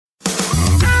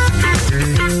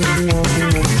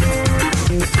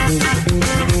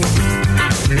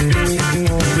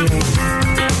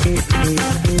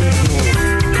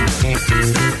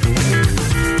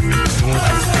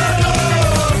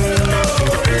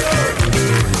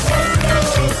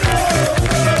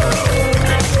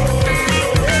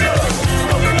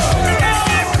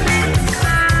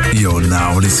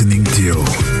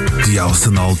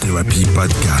Arsenal Therapy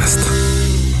Podcast.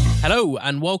 Hello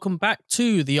and welcome back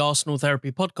to the Arsenal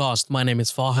Therapy Podcast. My name is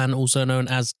Farhan, also known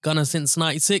as Gunner since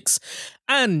 96.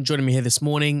 And joining me here this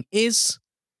morning is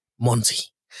Monty.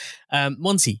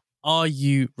 Monty, are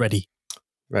you ready?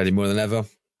 Ready more than ever.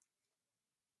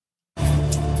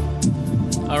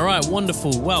 All right,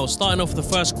 wonderful. Well, starting off with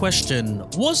the first question.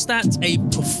 Was that a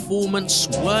performance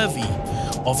worthy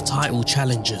of title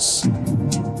challenges?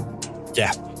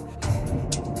 Yeah.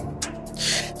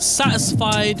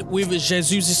 Satisfied with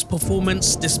Jesus'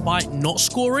 performance despite not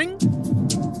scoring?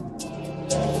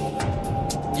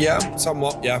 Yeah,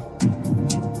 somewhat, yeah.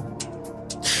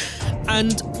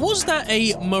 And was that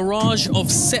a mirage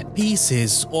of set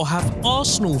pieces, or have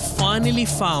Arsenal finally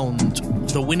found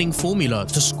the winning formula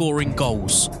to scoring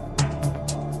goals?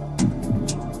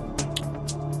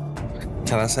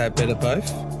 Can I say a bit of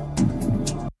both?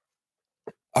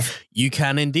 You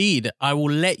can indeed. I will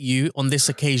let you, on this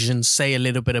occasion, say a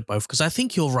little bit of both, because I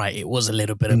think you're right. It was a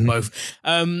little bit of both.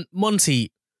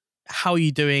 Monty, how are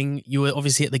you doing? You were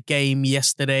obviously at the game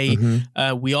yesterday.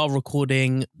 We are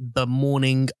recording the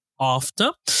morning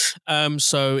after.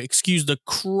 So excuse the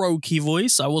croaky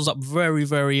voice. I was up very,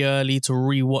 very early to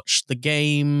rewatch the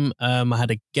game. I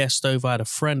had a guest over, I had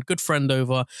a good friend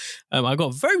over. I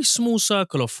got a very small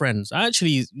circle of friends. I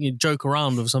actually joke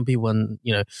around with some people and,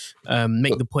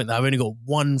 make the point that I've only got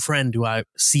one friend who I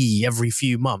see every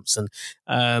few months. And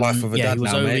Life of a dad he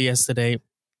was now, over mate. yesterday.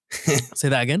 Say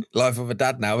that again? Life of a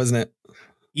dad now, isn't it?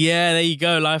 Yeah, there you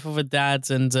go. Life of a dad.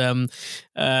 And so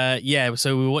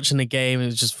we were watching the game. It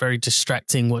was just very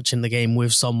distracting watching the game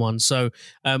with someone. So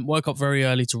woke up very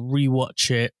early to rewatch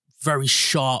it. Very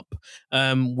sharp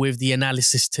with the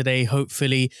analysis today,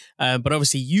 hopefully. But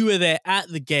obviously you were there at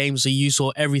the game, so you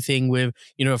saw everything with,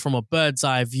 from a bird's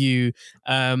eye view.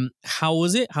 How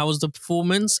was it? How was the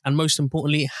performance? And most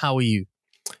importantly, how are you?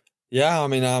 Yeah, I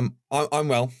mean, I'm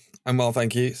well. I'm well,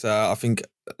 thank you. So I think,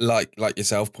 like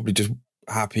yourself, probably just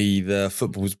happy the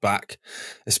football's back,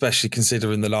 especially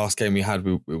considering the last game we had,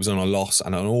 it was on a loss,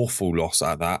 and an awful loss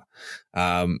at that.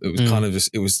 It was kind of just,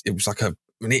 it was like an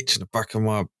itch in the back of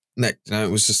my neck. It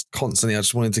was just constantly, I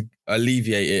just wanted to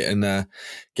alleviate it and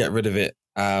get rid of it.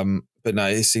 But no,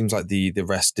 it seems like the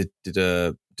rest did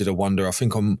a wonder, I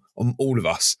think, on all of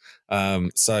us.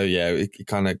 So yeah, it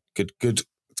kind of good to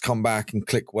come back and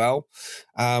click well.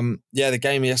 The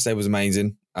game yesterday was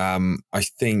amazing. I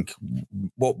think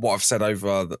what I've said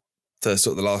over the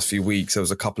sort of the last few weeks, there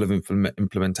was a couple of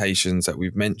implementations that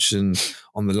we've mentioned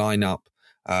on the lineup,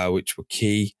 which were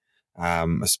key,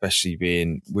 especially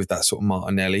being with that sort of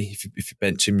Martinelli. If you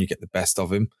bench him, you get the best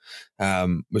of him,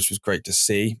 which was great to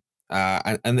see.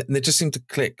 And they just seemed to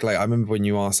click. Like, I remember when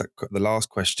you asked the last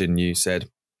question, you said,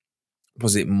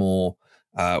 was it more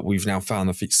we've now found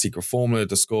the secret formula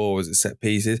to score? Was it set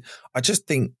pieces? I just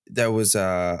think there was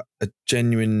a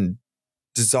genuine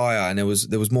desire, and there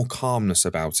was more calmness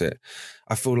about it.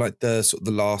 I feel like the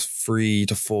last 3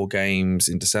 to 4 games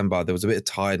in December, there was a bit of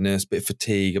tiredness, a bit of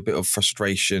fatigue, a bit of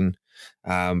frustration,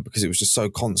 because it was just so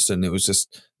constant. It was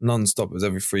just non-stop. It was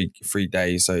every three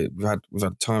days. So we've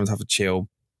had time to have a chill.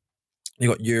 You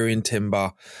got Yuri and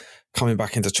Timber coming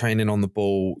back into training on the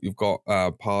ball. You've got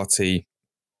Partey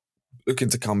looking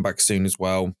to come back soon as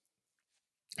well.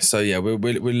 So yeah,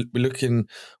 we're looking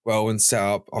well and set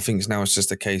up. I think now it's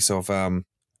just a case of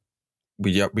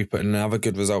we put another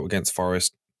good result against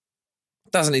Forest.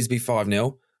 Doesn't need to be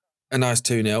 5-0, a nice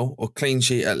 2-0 or clean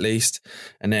sheet at least,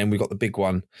 and then we got the big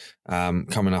one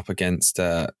coming up against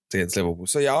Liverpool.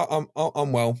 So yeah,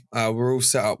 I'm well. We're all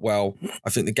set up well.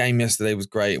 I think the game yesterday was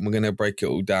great, and we're going to break it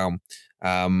all down.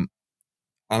 And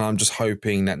I'm just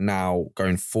hoping that now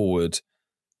going forward,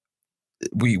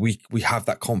 we have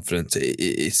that confidence.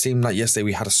 It seemed like yesterday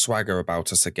we had a swagger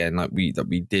about us again, that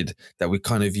we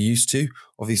kind of used to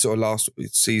of these sort of last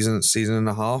season and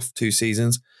a half, 2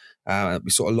 seasons.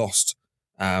 We sort of lost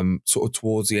sort of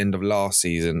towards the end of last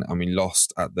season, and we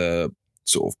lost at the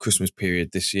sort of Christmas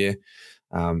period this year.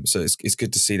 So it's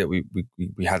good to see that we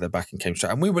had that back and came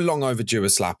straight. And we were long overdue a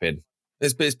slapping.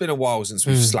 It's been a while since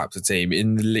we've slapped a team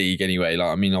in the league anyway. Like,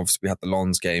 I mean, obviously we had the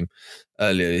Lons game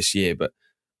earlier this year, but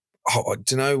I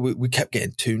don't know, we kept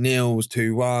getting 2-0s,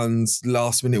 2-1s,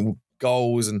 last minute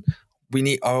goals, and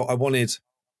I wanted,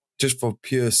 just for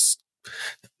pure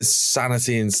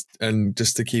sanity and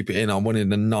just to keep it in, I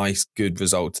wanted a nice, good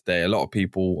result today. A lot of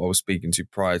people I was speaking to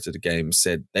prior to the game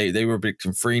said they were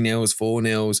predicting 3-0s,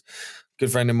 4-0s.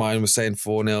 Good friend of mine was saying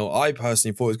 4-0. I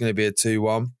personally thought it was going to be a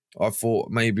 2-1. I thought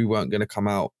maybe we weren't going to come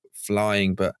out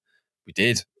flying, but we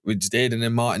did. We just did. And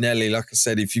then Martinelli, like I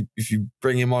said, if you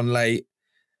bring him on late,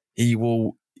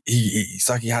 it's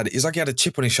like he had a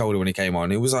chip on his shoulder when he came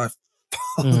on. It was like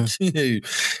Mm. Fuck you.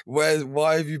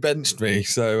 Why have you benched me?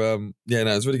 So yeah,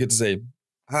 no, it's really good to see.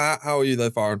 How are you though,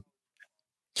 Farron?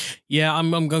 Yeah,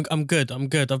 I'm good. I'm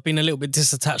good. I've been a little bit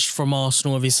disattached from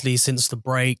Arsenal, obviously, since the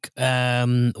break.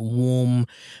 Warm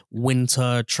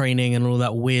winter training and all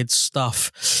that weird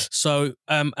stuff. So,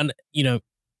 and you know,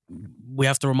 we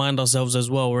have to remind ourselves as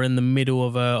well. We're in the middle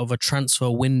of a transfer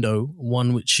window,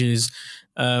 one which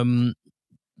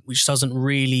doesn't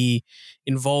really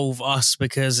involve us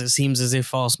because it seems as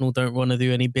if Arsenal don't want to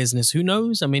do any business. Who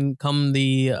knows? I mean, come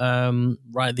the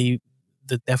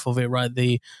death of it, right?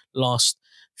 The last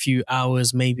few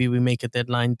hours, maybe we make a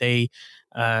deadline day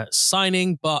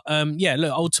signing. But yeah,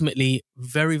 look, ultimately,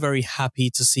 very, very happy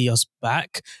to see us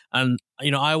back. And,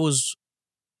 I was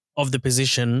of the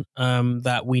position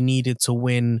that we needed to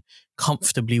win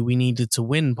comfortably. We needed to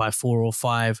win by 4 or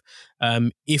 5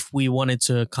 if we wanted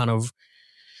to kind of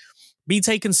be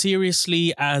taken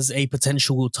seriously as a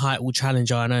potential title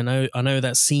challenger. And I know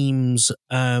that seems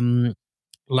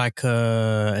like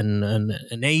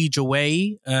an age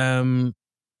away.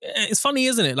 It's funny,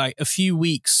 isn't it? Like a few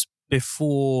weeks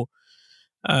before,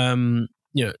 I'm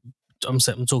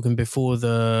talking before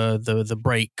the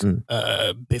break,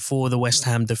 before the West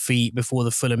Ham defeat, before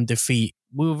the Fulham defeat,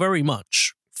 we were very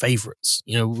much favourites.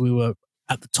 We were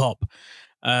at the top,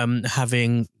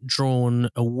 having drawn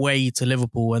away to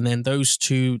Liverpool, and then those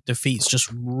 2 defeats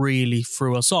just really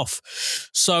threw us off.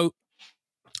 So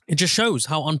it just shows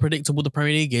how unpredictable the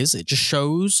Premier League is. It just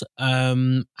shows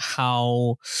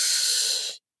how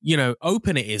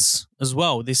open it is as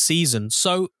well this season.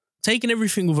 So taking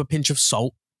everything with a pinch of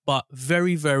salt, but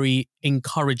very, very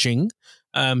encouraging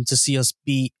to see us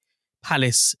beat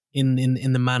Palace in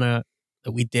the manner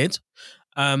that we did.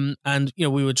 And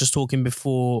we were just talking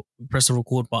before press the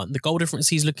record button. The goal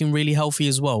difference is looking really healthy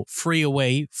as well. 3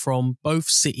 away from both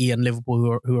City and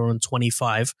Liverpool, who are on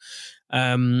 25.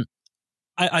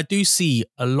 I do see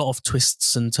a lot of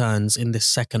twists and turns in this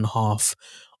second half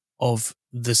of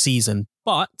the season.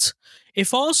 But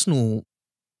if Arsenal,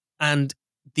 and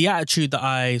the attitude that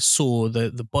I saw,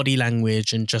 the body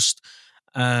language and just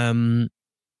I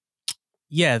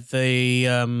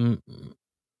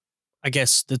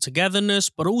guess the togetherness,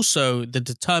 but also the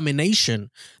determination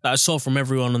that I saw from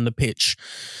everyone on the pitch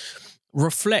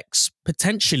reflects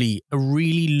potentially a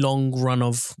really long run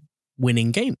of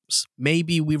winning games.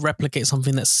 Maybe we replicate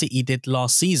something that City did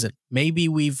last season. Maybe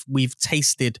we've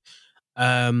tasted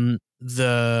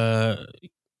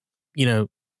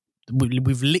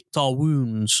we've licked our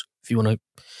wounds, if you want to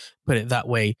put it that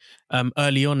way,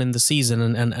 early on in the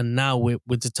season, and now we're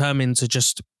determined to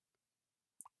just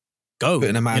go. Put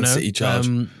in a Man City charge.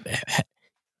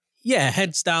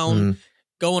 Heads down,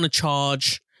 go on a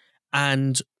charge,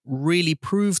 and really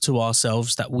prove to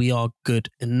ourselves that we are good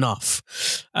enough.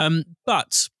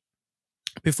 But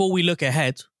before we look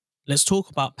ahead, let's talk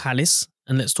about Palace,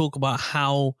 and let's talk about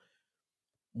how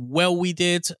well we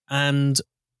did, and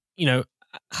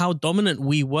how dominant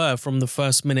we were from the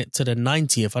first minute to the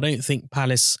 90th. I don't think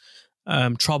Palace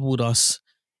troubled us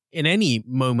in any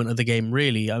moment of the game,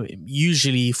 really. I mean,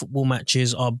 usually football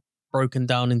matches are broken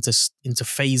down into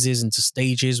phases, into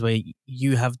stages where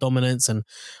you have dominance and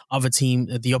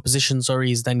the opposition,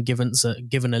 is then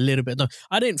given a little bit.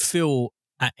 I didn't feel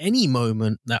at any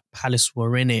moment that Palace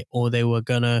were in it or they were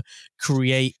gonna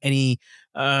create any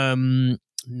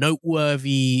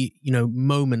noteworthy,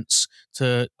 moments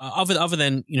to other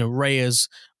than Raya's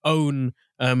own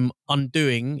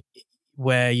undoing,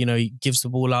 where he gives the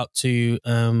ball out to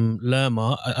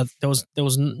Lerma. There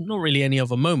was not really any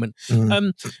other moment.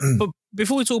 But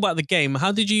before we talk about the game,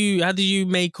 how did you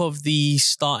make of the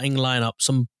starting lineup?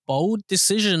 Some bold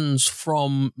decisions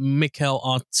from Mikel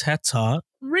Arteta.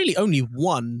 Really, only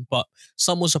one, but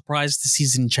some were surprised to see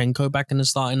Zinchenko back in the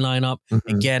starting lineup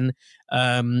again.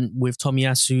 With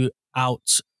Tomiyasu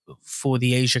out for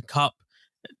the Asia Cup,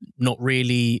 not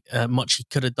really much he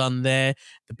could have done there.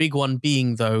 The big one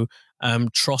being, though,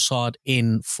 Trossard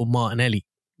in for Martinelli.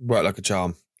 Worked like a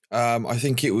charm. I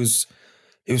think it was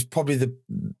probably the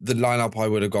lineup I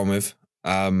would have gone with.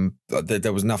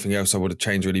 There was nothing else I would have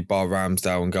changed really, bar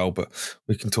Ramsdale and goal, but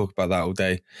we can talk about that all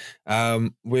day.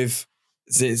 With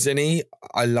Zinny,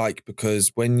 I like,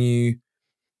 because although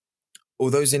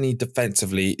Zinny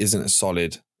defensively isn't as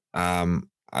solid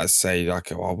as say I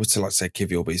would still like to say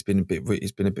Kivior, but he's been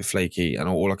a bit flaky, and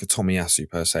or like a Tomiyasu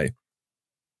per se.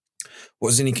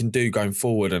 What Zinny can do going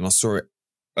forward, and I saw it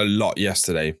a lot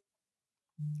yesterday,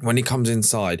 when he comes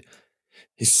inside,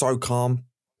 he's so calm.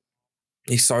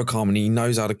 He's so calm and he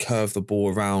knows how to curve the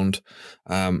ball around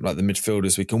like the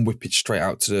midfielders. We can whip it straight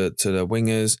out to the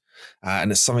wingers,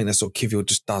 and it's something that sort of Kivior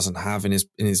just doesn't have in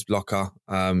his locker.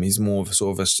 He's more of a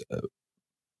sort of a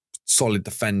solid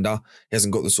defender. He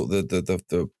hasn't got the sort of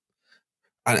the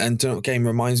and do you know what game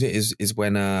reminds me is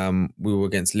when we were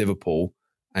against Liverpool.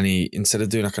 And he, instead of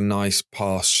doing like a nice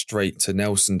pass straight to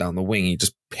Nelson down the wing, he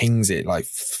just pings it like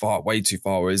way too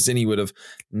far. Whereas Zinni would have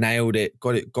nailed it,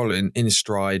 got it in his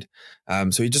stride.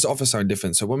 So he just offers something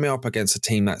different. So when we're up against a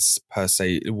team that's per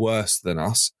se worse than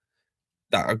us,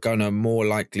 that are gonna more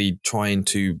likely trying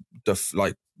to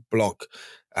block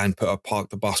and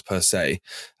park the bus per se,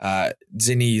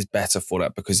 Zinni is better for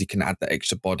that because he can add that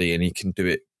extra body and he can do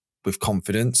it with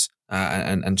confidence.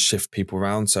 And shift people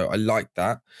around. So I like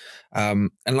that. And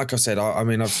like I said, I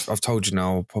mean, I've told you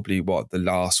now probably the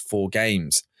last 4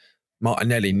 games,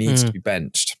 Martinelli needs to be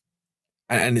benched.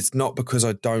 And it's not because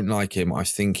I don't like him. I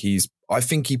think he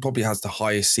probably has the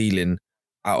highest ceiling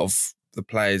out of the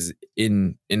players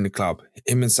in the club.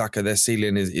 Him and Saka, their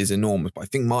ceiling is enormous. But I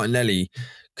think Martinelli,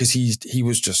 because he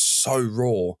was just so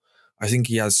raw, I think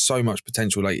he has so much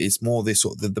potential. Like it's more this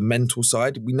sort of the mental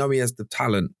side. We know he has the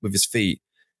talent with his feet.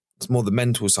 It's more the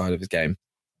mental side of his game.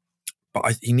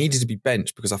 But he needed to be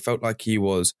benched because I felt like it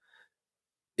was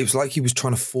like he was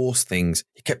trying to force things.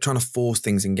 He kept trying to force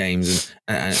things in games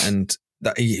and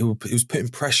that he was putting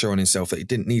pressure on himself that he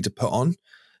didn't need to put on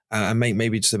and make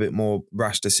maybe just a bit more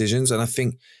rash decisions. And I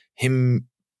think him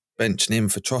benching him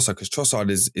for Trossard, because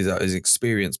Trossard is an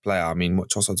experienced player. I mean,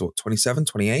 Trossard's 27,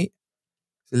 28?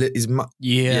 He's quite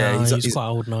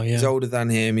old now. Yeah, he's older than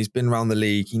him. He's been around the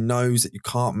league. He knows that you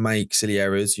can't make silly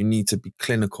errors. You need to be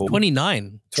clinical.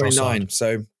 29.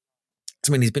 So, I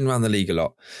mean, he's been around the league a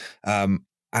lot.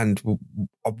 And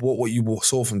what you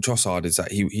saw from Trossard is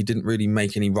that he didn't really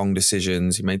make any wrong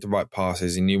decisions. He made the right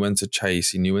passes. He knew when to chase.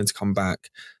 He knew when to come back.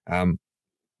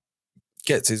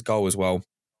 Gets his goal as well.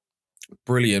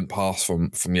 Brilliant pass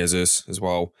from Jesus as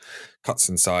well. Cuts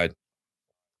inside.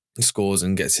 He scores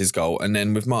and gets his goal. And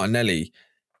then with Martinelli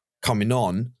coming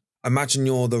on, imagine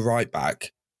you're the right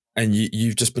back and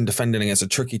you've just been defending against a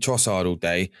tricky Trossard all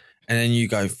day. And then you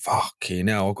go, fucking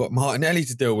hell, I've got Martinelli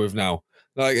to deal with now.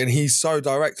 And he's so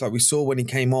direct. Like we saw when he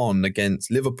came on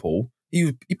against Liverpool,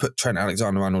 he put Trent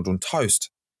Alexander-Arnold on toast.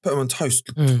 Put him on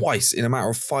toast twice in a matter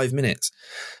of 5 minutes.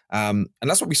 And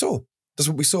that's what we saw. That's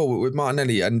what we saw with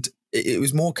Martinelli. And it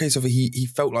was more a case of he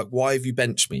felt like, why have you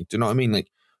benched me? Do you know what I mean? Like,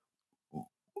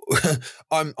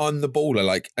 I'm the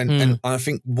baller, and I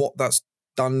think what that's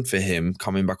done for him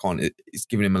coming back on, it's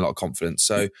given him a lot of confidence.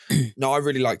 So no, I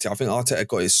really liked it. I think Arteta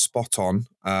got his spot on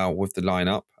with the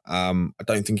lineup. I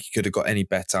don't think he could have got any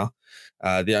better.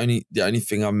 The only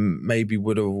thing I maybe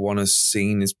would have want to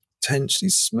seen is potentially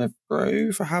Smith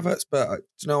Rowe for Havertz, but do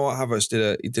you know what? Havertz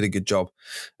did a good job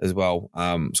as well,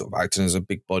 sort of acting as a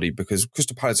big body, because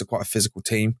Crystal Palace are quite a physical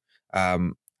team,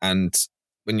 and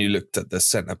when you looked at the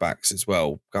centre-backs as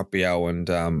well, Gabriel and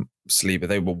Saliba,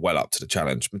 they were well up to the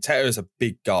challenge. Mateo is a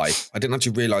big guy. I didn't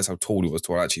actually realise how tall he was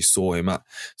until I actually saw him at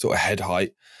sort of head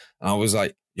height. And I was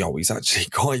like, yo, he's actually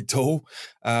quite tall.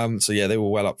 So yeah, they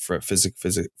were well up for it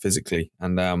physically.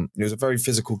 And it was a very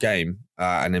physical game.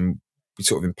 And then we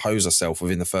sort of imposed ourselves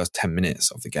within the first 10 minutes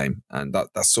of the game. And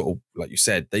that's sort of, like you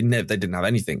said, they didn't have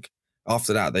anything.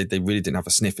 After that, they really didn't have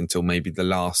a sniff until maybe the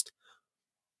last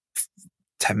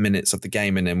 10 minutes of the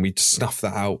game, and then we just snuffed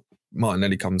that out.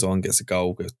 Martinelli comes on, gets a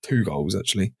goal, gets 2 goals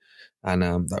actually, and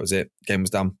that was it. Game was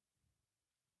done.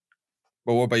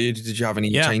 But what about you? Did you have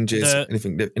any changes?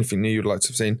 Anything new you'd like to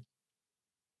have seen?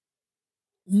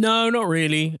 No, not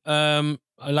really.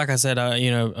 Like I said,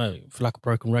 for like a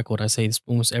broken record, I say this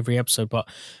almost every episode, but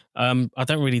I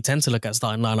don't really tend to look at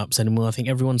starting lineups anymore. I think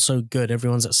everyone's so good.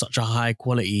 Everyone's at such a high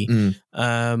quality.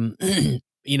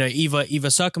 Either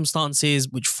circumstances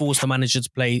which force the manager to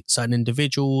play certain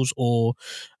individuals, or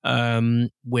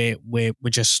we're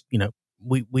just,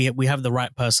 we have the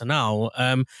right personnel.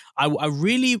 I'm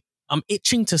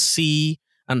itching to see,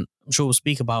 and I'm sure we'll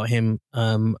speak about him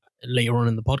later on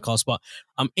in the podcast, but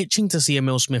I'm itching to see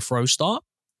Emil Smith-Rowe start.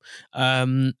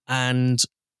 And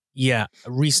yeah,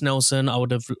 Reece Nelson,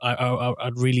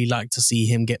 I'd really like to see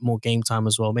him get more game time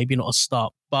as well. Maybe not a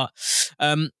start, but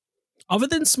other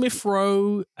than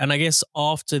Smith-Rowe, and I guess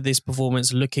after this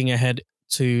performance, looking ahead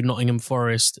to Nottingham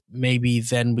Forest, maybe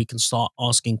then we can start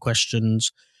asking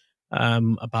questions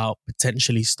about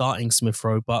potentially starting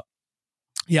Smith-Rowe. But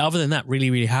yeah, other than that, really,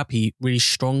 really happy, really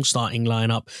strong starting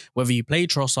lineup. Whether you play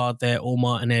Trossard there or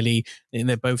Martinelli,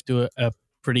 they both do a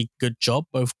pretty good job,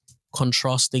 both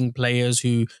contrasting players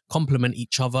who complement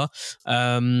each other.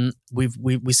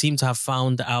 We seem to have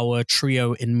found our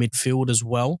trio in midfield as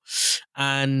well.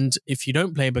 And if you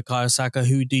don't play Bukayo Saka,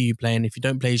 who do you play? And if you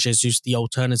don't play Jesus, the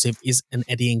alternative is an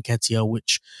Eddie Nketiah,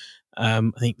 which I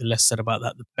think the less said about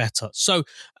that, the better. So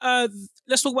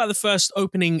let's talk about the first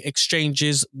opening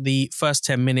exchanges, the first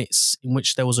 10 minutes in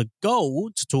which there was a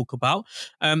goal to talk about.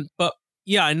 But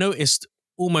yeah, I noticed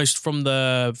almost from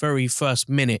the very first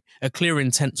minute, a clear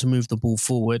intent to move the ball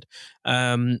forward.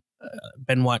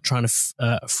 Ben White trying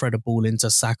to thread a ball into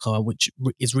Saka, which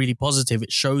is really positive.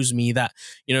 It shows me that,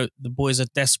 you know, the boys are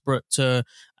desperate to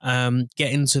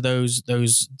get into those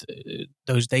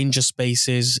danger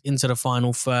spaces, into the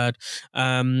final third.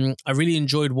 I really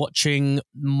enjoyed watching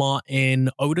Martin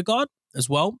Odegaard as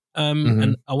well.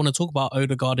 And I want to talk about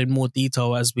Odegaard in more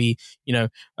detail as we, you know,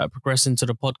 progress into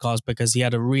the podcast, because he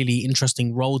had a really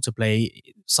interesting role to play,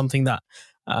 something that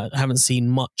I haven't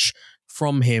seen much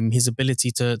from him. His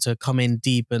ability to come in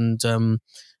deep and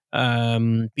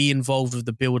be involved with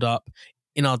the build-up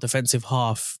in our defensive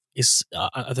half is,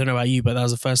 I don't know about you, but that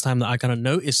was the first time that I kind of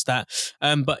noticed that.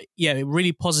 But yeah,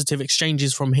 really positive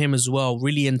exchanges from him as well.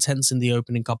 Really intense in the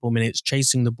opening couple of minutes,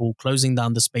 chasing the ball, closing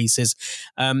down the spaces.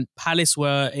 Palace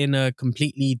were in a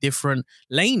completely different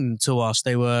lane to us.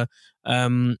 They were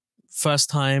first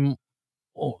time,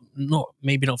 or not,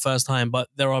 maybe not first time, but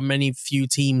there are many few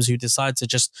teams who decide to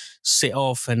just sit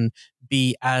off and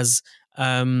be as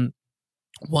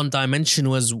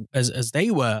one-dimensional as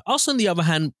they were. Us, on the other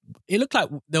hand, it looked like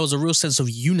there was a real sense of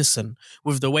unison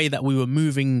with the way that we were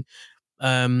moving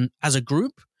as a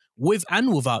group, with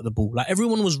and without the ball. Like,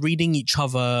 everyone was reading each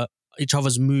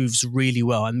other's moves really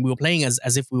well, and we were playing as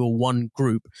if we were one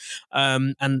group.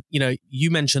 And you know,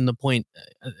 you mentioned the point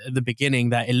at the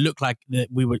beginning that it looked like that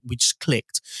we just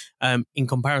clicked in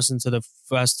comparison to the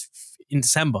first in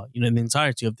December, you know, in the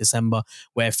entirety of December,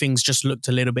 where things just looked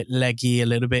a little bit leggy, a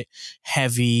little bit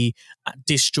heavy,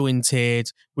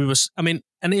 disjointed.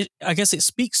 I guess it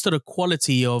speaks to the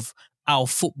quality of our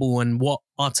football and what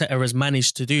Arteta has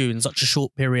managed to do in such a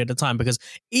short period of time, because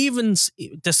even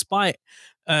despite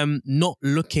not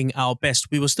looking our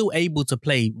best, we were still able to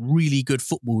play really good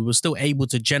football. We were still able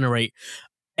to generate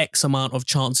X amount of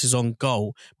chances on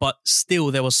goal, but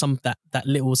still there was that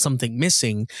little something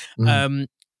missing.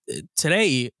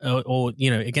 Today, or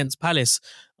you know, against Palace,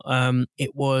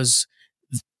 it was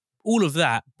all of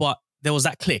that, but there was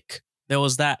that click. There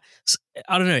was that,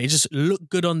 I don't know, it just looked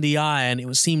good on the eye, and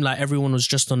it seemed like everyone was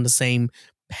just on the same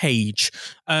page.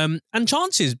 And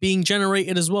chances being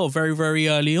generated as well very, very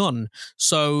early on.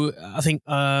 So I think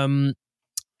ball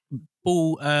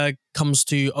comes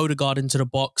to Odegaard into the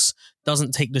box,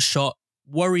 doesn't take the shot.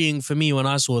 Worrying for me when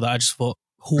I saw that. I just thought,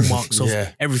 hallmarks of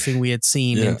everything we had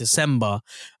seen in December,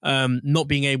 not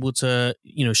being able to,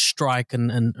 you know, strike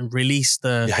and release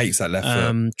the, he hates that left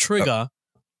foot trigger.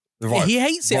 The right, he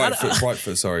hates it. Right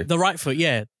foot, sorry. The right foot,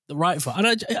 yeah. The right foot. And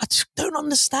I just don't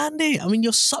understand it. I mean,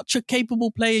 you're such a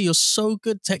capable player. You're so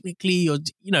good technically. You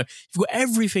know, you've got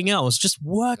everything else. Just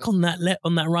work on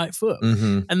that right foot.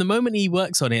 And the moment he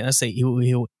works on it, I say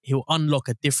he'll unlock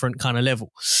a different kind of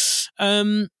level.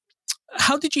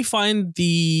 How did you find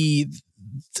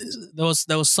there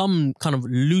was some kind of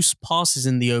loose passes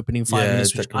in the opening 5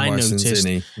 minutes, which I noticed.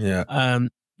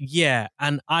 And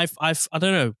I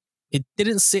don't know. It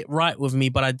didn't sit right with me,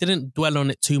 but I didn't dwell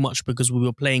on it too much because we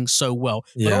were playing so well.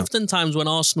 But oftentimes when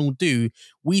Arsenal do,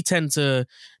 we tend to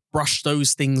brush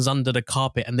those things under the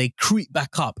carpet and they creep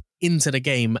back up into the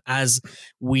game as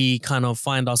we kind of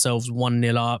find ourselves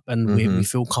 1-0 up and we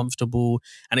feel comfortable.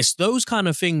 And it's those kind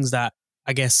of things that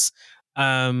I guess, you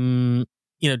know,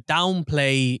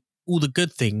 downplay all the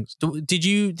good things. Did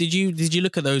you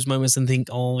look at those moments and think,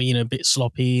 oh, you know, a bit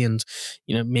sloppy, and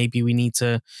you know, maybe we need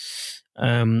to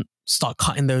start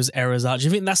cutting those errors out? Do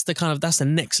you think that's the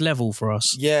next level for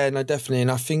us? Yeah, no, definitely.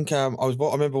 And I think I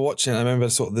remember watching it. I remember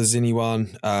sort of the Zinni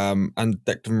one and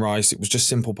Declan Rice. It was just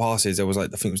simple passes. There was I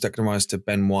think it was Declan Rice to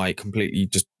Ben White, completely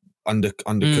just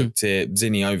undercooked it.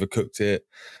 Zinni overcooked it.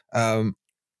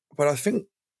 But I think,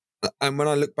 and when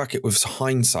I look back at with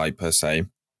hindsight per se,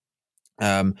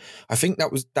 I think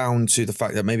that was down to the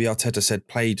fact that maybe Arteta said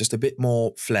play just a bit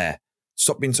more flair.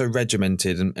 Stop being so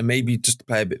regimented and maybe just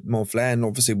play a bit more flair. And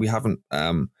obviously we haven't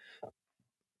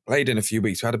played in a few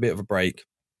weeks. We had a bit of a break.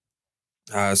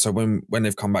 So when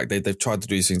they've come back, they've tried to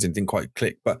do these things and didn't quite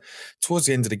click. But towards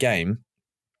the end of the game,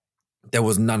 there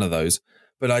was none of those.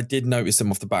 But I did notice them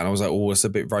off the bat, and I was like, "Oh, it's a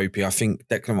bit ropey." I think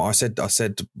Declan. I said, I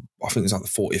think it was like the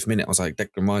 40th minute. I was like,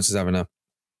 Declan Rice is having a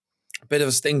bit of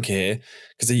a stink here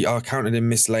because I counted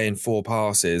him mislaying 4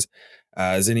 passes.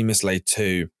 Zinni mislayed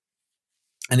 2.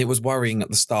 And it was worrying at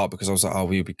the start because I was like, oh,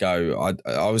 here we go.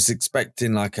 I was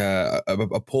expecting like a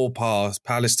poor pass,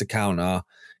 Palace to counter,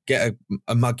 get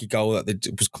a muggy goal that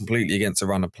was completely against a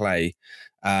run of play.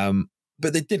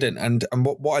 But they didn't. And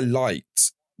what I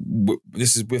liked,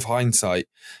 this is with hindsight,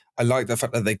 I like the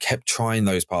fact that they kept trying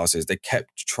those passes. They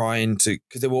kept trying to,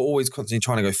 because they were always constantly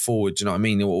trying to go forward. Do you know what I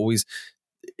mean? They were always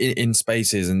in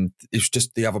spaces, and it's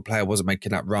just the other player wasn't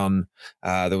making that run.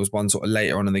 There was one sort of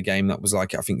later on in the game that was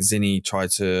like, I think Zinni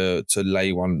tried to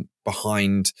lay one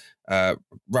behind,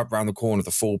 wrap around the corner of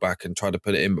the fullback and tried to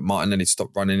put it in, but Martinelli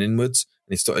stopped running inwards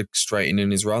and he started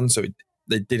straightening his run. So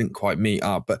they didn't quite meet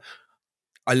up. But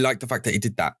I like the fact that he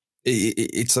did that.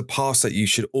 It's a pass that you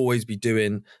should always be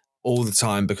doing all the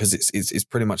time, because it's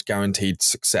pretty much guaranteed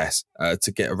success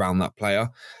to get around that player.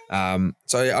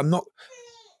 So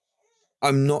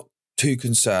I'm not too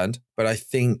concerned, but I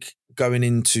think going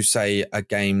into, say, a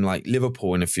game like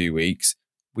Liverpool in a few weeks,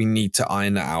 we need to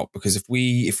iron that out, because if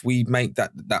we make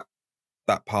that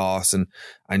pass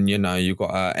and you know, you've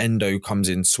got Endo comes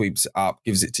in, sweeps it up,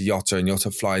 gives it to Jota, and Jota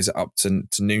flies it up to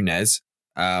Nunez,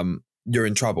 you're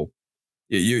in trouble.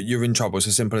 You're in trouble. It's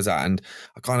as simple as that. And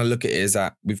I kind of look at it as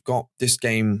that we've got this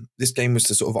game. This game was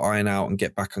to sort of iron out and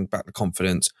get back the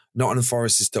confidence. Nottingham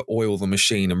Forest is to oil the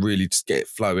machine and really just get it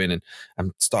flowing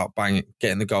and start banging,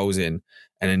 getting the goals in.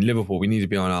 And in Liverpool, we need to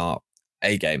be on our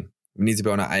A game. We need to be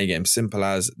on our A game. Simple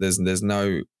as there's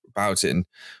no about it. And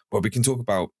well, we can talk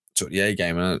about sort of the A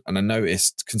game. And I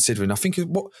noticed, considering, I think it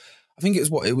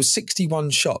was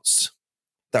 61 shots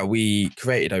that we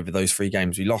created over those 3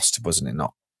 games. We lost, wasn't it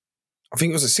not? I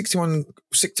think it was 61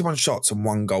 shots and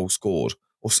 1 goal scored,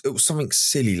 or it was something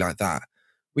silly like that.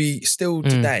 We still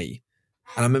today,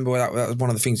 and I remember that was one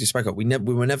of the things we spoke about. We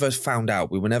were never found out.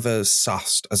 We were never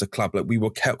sussed as a club. Like, we were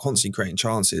constantly creating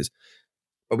chances,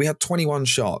 but we had 21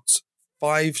 shots,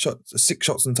 6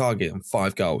 shots on target, and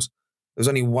 5 goals. There was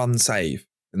only 1 save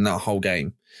in that whole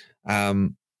game.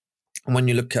 And when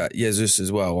you look at Jesus as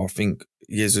well, I think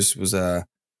Jesus was I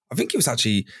think he was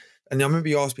actually, and I remember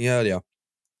you asked me earlier,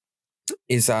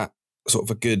 is that sort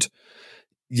of a good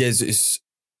Jesus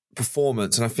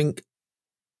performance? And I think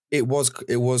it was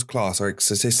class, like,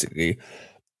 statistically.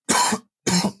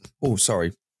 Oh,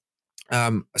 sorry.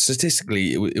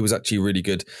 Statistically, it was actually really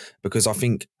good, because I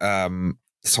think I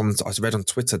read on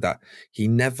Twitter that he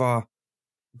never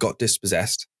got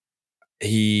dispossessed.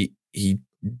 He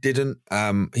didn't.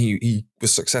 He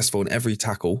was successful in every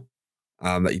tackle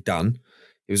that he'd done.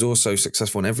 He was also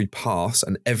successful in every pass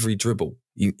and every dribble.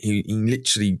 He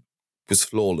literally was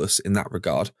flawless in that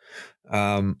regard.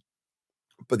 But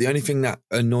the only thing that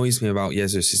annoys me about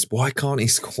Jesus is, why can't he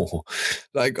score?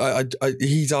 Like,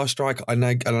 he's our striker. And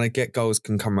I get goals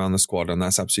can come around the squad, and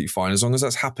that's absolutely fine. As long as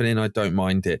that's happening, I don't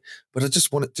mind it. But I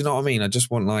just want it, do you know what I mean? I just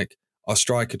want, like, our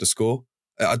striker to score.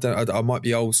 I might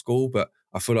be old school, but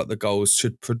I feel like the goals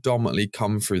should predominantly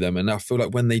come through them. And I feel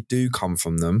like when they do come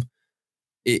from them,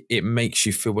 it makes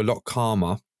you feel a lot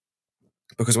calmer,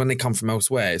 because when they come from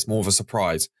elsewhere, it's more of a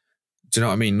surprise. Do you know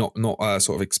what I mean? Not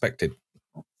sort of expected.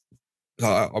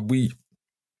 I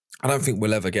don't think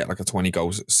we'll ever get like a 20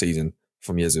 goals season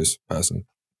from Jesus, personally.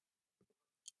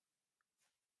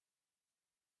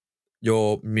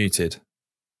 You're muted.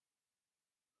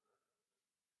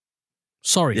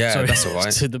 Sorry. That's all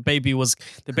right. So the baby was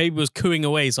cooing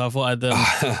away, so I thought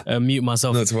I'd mute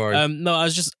myself. Not to worry. No, I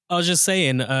was just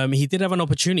saying, he did have an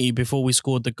opportunity before we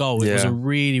scored the goal. It was a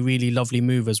really, really lovely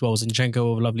move as well.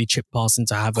 Zinchenko with a lovely chip pass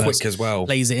into Havertz. Quick as well.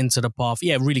 Plays it into the path.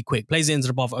 Yeah, really quick. Plays it into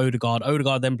the path of Odegaard.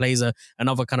 Odegaard then plays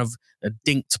another kind of a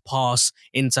dinked pass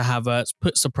into Havertz,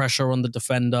 puts the pressure on the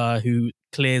defender, who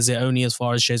clears it only as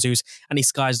far as Jesus, and he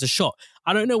skies the shot.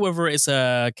 I don't know whether it's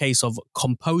a case of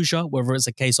composure, whether it's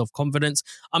a case of confidence.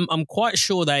 I'm quite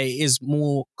sure that it is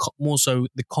more so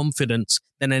the confidence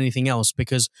than anything else,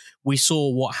 because we saw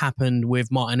what happened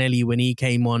with Martinelli when he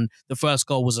came on. The first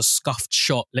goal was a scuffed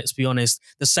shot, let's be honest.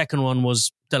 The second one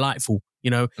was delightful.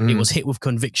 You know, It was hit with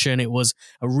conviction. It was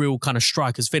a real kind of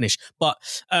striker's finish. But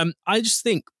I just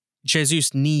think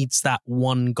Jesus needs that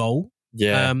 1 goal.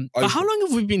 Yeah. But how long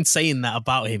have we been saying that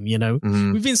about him, you know?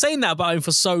 We've been saying that about him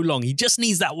for so long. He just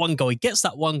needs that 1 goal. He gets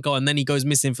that 1 goal and then he goes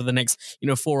missing for the next,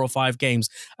 4 or 5 games.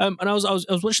 And I was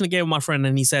watching the game with my friend,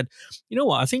 and he said, you know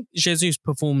what? I think Jesus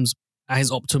performs at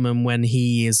his optimum when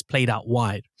he is played out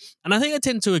wide. And I think I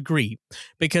tend to agree,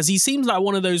 because he seems like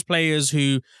one of those players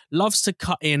who loves to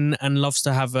cut in and loves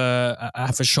to have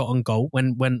a shot on goal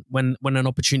when an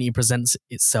opportunity presents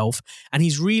itself. And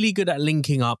he's really good at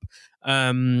linking up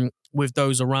with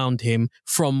those around him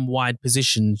from wide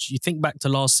positions. You think back to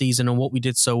last season and what we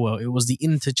did so well. It was the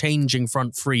interchanging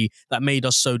front three that made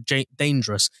us so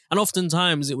dangerous. And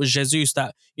oftentimes it was Jesus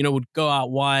that, would go out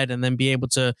wide and then be able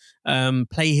to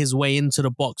play his way into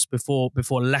the box before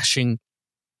lashing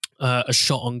a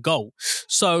shot on goal.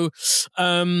 So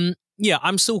yeah,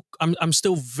 I'm still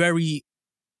very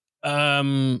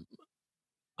I'm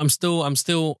still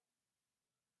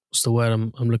what's the word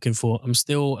I'm looking for? I'm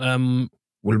still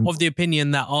of the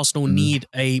opinion that Arsenal need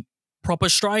a proper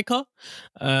striker,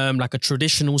 like a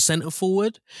traditional centre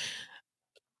forward,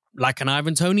 like an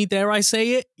Ivan Toney, dare I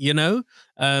say it,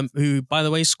 who, by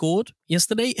the way, scored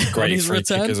yesterday on his free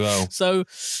return. kick as well. So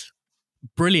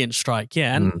brilliant strike,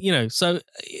 yeah. And, so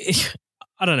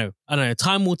I don't know.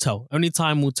 Time will tell. Only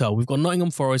time will tell. We've got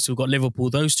Nottingham Forest, we've got Liverpool.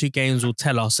 Those two games will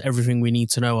tell us everything we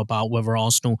need to know about whether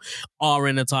Arsenal are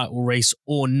in a title race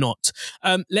or not.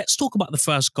 Let's talk about the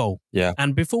first goal. Yeah.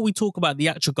 And before we talk about the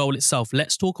actual goal itself,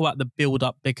 let's talk about the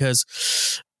build-up, because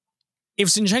if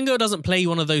Zinchenko doesn't play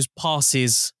one of those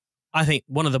passes, I think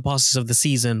one of the passes of the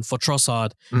season for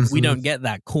Trossard, we don't get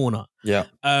that corner. Yeah.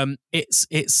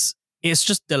 It's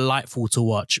just delightful to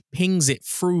watch. Pings it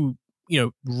through,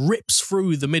 rips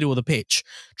through the middle of the pitch.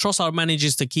 Trossard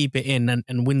manages to keep it in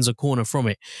and wins a corner from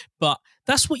it. But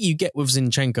that's what you get with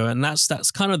Zinchenko, and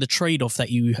that's kind of the trade-off that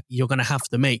you're going to have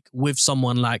to make with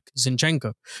someone like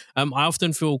Zinchenko. I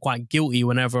often feel quite guilty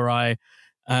whenever I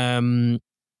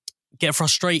get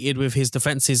frustrated with his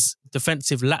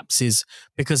defensive lapses,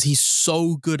 because he's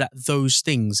so good at those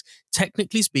things.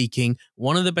 Technically speaking,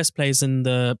 one of the best players in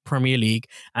the Premier League,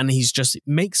 and he's just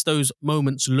makes those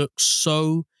moments look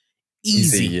so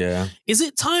easy. Yeah. Is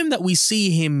it time that we see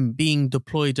him being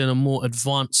deployed in a more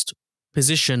advanced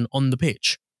position on the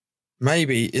pitch?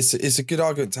 Maybe it's a good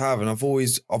argument to have, and I've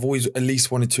always at least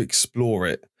wanted to explore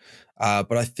it.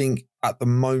 But I think at the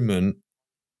moment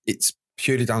it's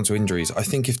purely down to injuries. I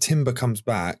think if Timber comes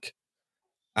back,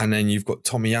 and then you've got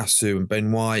Tomiyasu and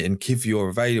Ben White and Kivior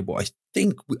available, I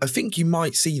think you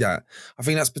might see that. I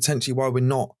think that's potentially why we're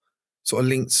not sort of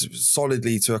linked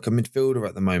solidly to like a midfielder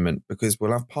at the moment, because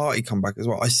we'll have Partey come back as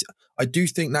well. I do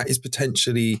think that is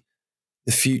potentially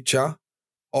the future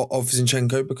of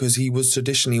Zinchenko, because he was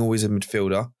traditionally always a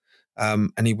midfielder.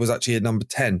 And he was actually a number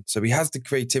 10. So he has the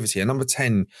creativity. A number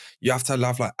 10, you have to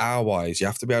have like our eyes. You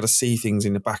have to be able to see things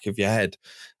in the back of your head.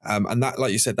 And that,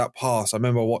 like you said, that pass, I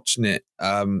remember watching it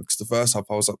because the first half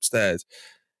I was upstairs.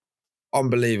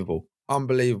 Unbelievable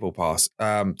pass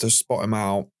to spot him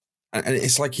out. And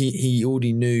it's like he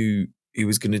already knew he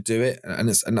was going to do it. And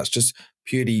that's just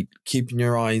purely keeping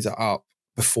your eyes up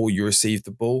before you receive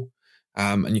the ball.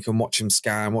 And you can watch him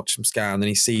scan, then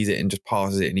he sees it and just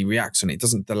passes it and he reacts on it. He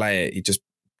doesn't delay it. He just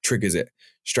triggers it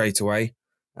straight away.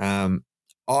 I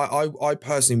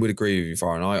personally would agree with you,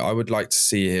 Farhan. I would like to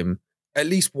see him at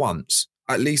least once,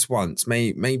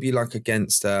 maybe like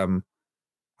against, I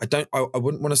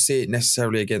wouldn't want to see it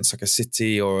necessarily against like a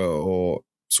City or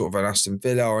sort of an Aston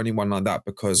Villa or anyone like that,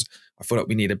 because I feel like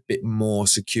we need a bit more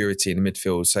security in the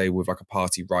midfield, say with like a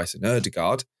Partey, Rice and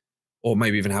Ødegaard. Or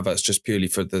maybe even have us just purely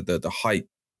for the height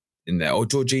in there, or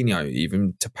Jorginho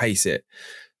even to pace it.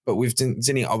 But with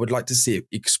Zinni, I would like to see it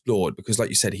explored, because like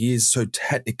you said, he is so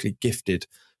technically gifted.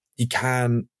 He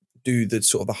can do the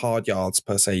sort of the hard yards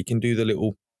per se. He can do the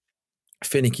little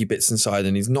finicky bits inside,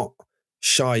 and he's not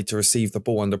shy to receive the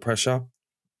ball under pressure.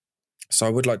 So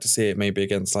I would like to see it maybe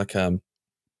against like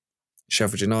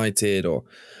Sheffield United or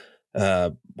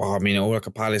or like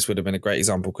a Palace would have been a great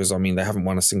example, because they haven't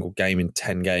won a single game in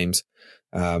 10 games.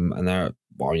 And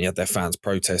you had their fans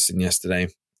protesting yesterday.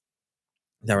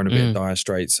 They're in a bit of dire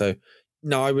straits. So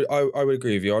no, I would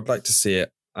agree with you. I'd like to see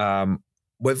it.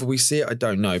 Whether we see it, I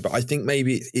don't know. But I think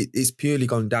maybe it's purely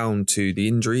gone down to the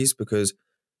injuries, because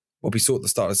we saw at the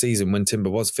start of the season when Timber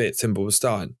was fit, Timber was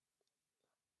starting.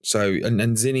 So, and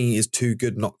Zinni is too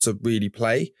good not to really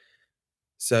play.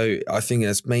 So I think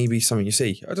that's maybe something you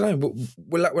see. I don't know.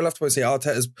 We'll have to see.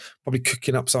 Arteta's probably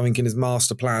cooking up something in his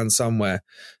master plan somewhere,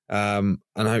 and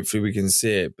hopefully we can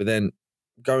see it. But then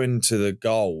going to the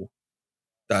goal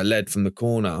that led from the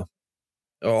corner,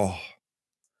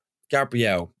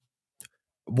 Gabriel,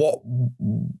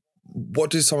 what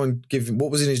did someone give him?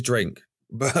 What was in his drink?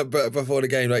 But before the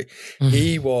game, like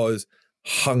he was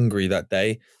hungry that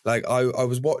day. Like I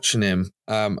was watching him,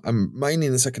 and mainly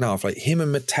in the second half, like him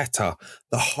and Mateta,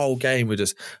 the whole game were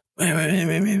just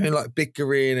like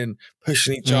bickering and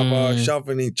pushing each other,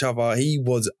 shoving each other. He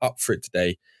was up for it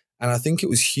today, and I think it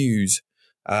was Hughes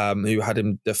who had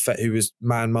him who was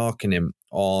man marking him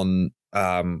on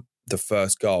the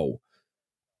first goal,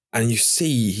 and you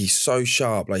see he's so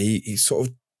sharp, like he's sort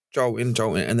of jolting,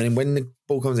 and then when the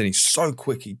ball comes in, he's so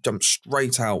quick, he jumps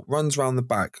straight out, runs around the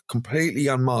back, completely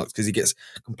unmarked because he gets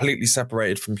completely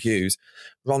separated from Hughes,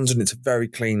 runs on it very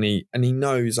cleanly, and he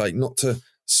knows like not to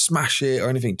smash it or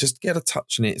anything, just get a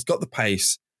touch in it. It's got the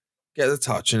pace, get the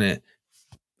touch in it.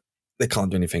 They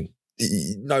can't do anything.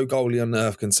 no goalie on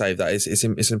earth can save that.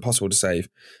 It's impossible to save.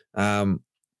 And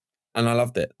I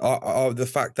loved it. The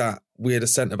fact that we had a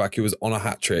centre-back who was on a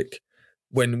hat-trick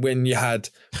when you had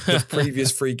the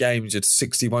previous 3 games, you had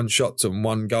 61 shots and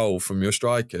 1 goal from your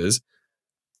strikers,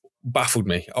 baffled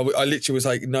me. I literally was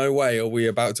like, no way are we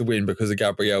about to win because of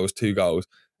Gabriel's 2 goals.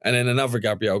 And then another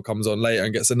Gabriel comes on later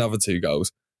and gets another 2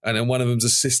 goals. And then one of them's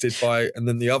assisted by, and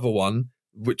then the other one,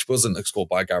 which wasn't scored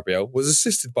by Gabriel, was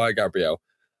assisted by Gabriel.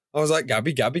 I was like,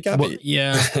 Gabby. Well,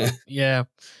 yeah.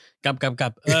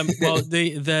 Gab. Well,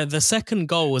 the second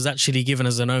goal was actually given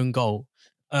as an own goal,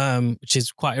 which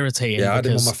is quite irritating. Yeah, I had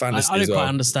him on my fantasy I as don't well. quite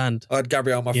understand. I had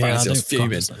Gabriel on my fantasy. I was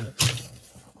fuming.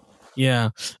 Yeah.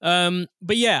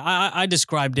 But yeah, I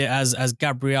described it as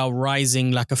Gabriel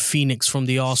rising like a phoenix from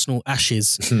the Arsenal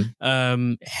ashes,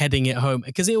 heading it home,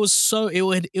 because it was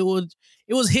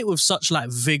hit with such like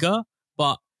vigor,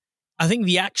 but I think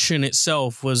the action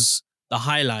itself was the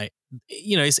highlight.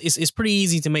 You know, it's pretty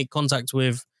easy to make contact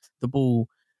with the ball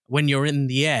when you're in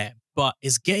the air, but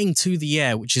it's getting to the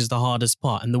air which is the hardest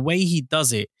part. And the way he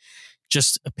does it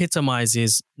just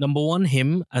epitomizes, number one,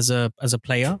 him as a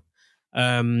player,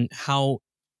 how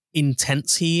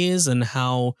intense he is, and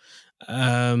how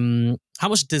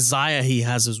much desire he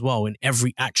has as well in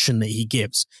every action that he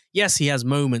gives. Yes, he has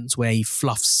moments where he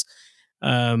fluffs,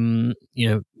 a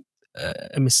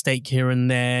mistake here and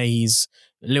there. He's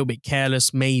a little bit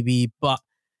careless maybe, but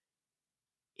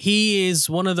he is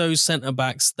one of those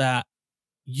centre-backs that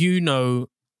 90%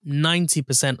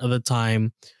 of the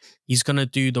time he's going to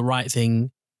do the right thing,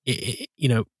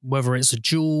 whether it's a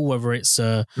duel, whether it's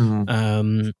a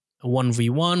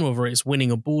 1v1, whether it's winning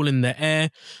a ball in the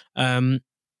air.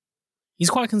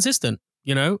 He's quite consistent,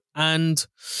 and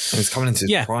he's coming into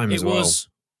his prime as well.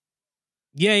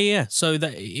 Yeah. So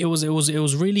that it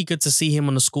was really good to see him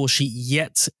on the score sheet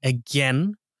yet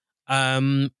again.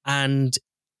 And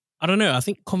I don't know, I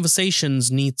think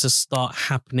conversations need to start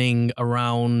happening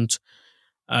around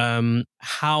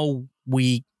how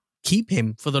we keep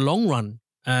him for the long run,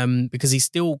 because he's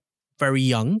still very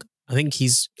young. I think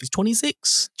he's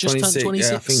 26, just turned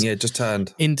 26. Yeah, I think just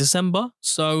turned in December.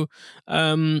 So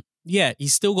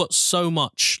he's still got so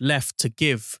much left to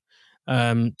give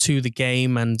to the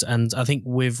game, and I think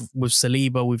with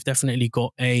Saliba, we've definitely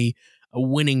got a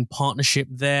winning partnership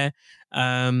there.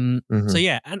 So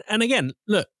yeah, and again,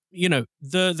 look,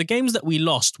 the games that we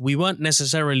lost, we weren't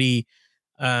necessarily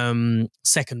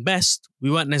second best.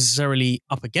 We weren't necessarily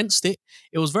up against it.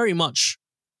 It was very much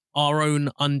our own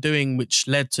undoing which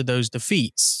led to those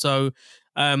defeats. So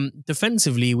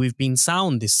defensively, we've been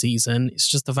sound this season. It's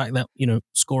just the fact that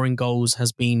scoring goals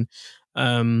has been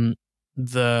the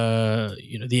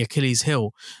Achilles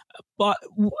heel. But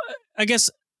I guess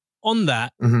on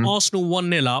that, Arsenal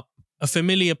 1-0 up, a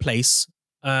familiar place.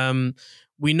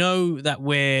 We know that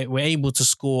we're able to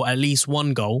score at least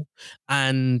 1 goal,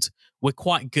 and we're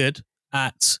quite good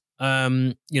at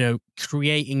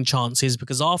creating chances,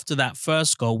 because after that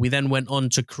first goal, we then went on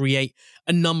to create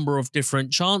a number of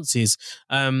different chances.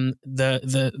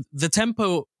 The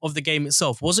tempo of the game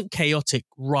itself wasn't chaotic,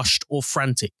 rushed, or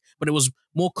frantic, but it was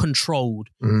more controlled,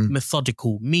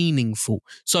 methodical, meaningful.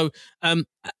 So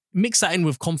mix that in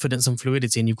with confidence and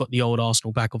fluidity, and you've got the old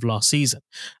Arsenal back of last season.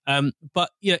 But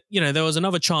there was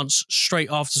another chance straight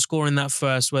after scoring that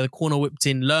first, where the corner whipped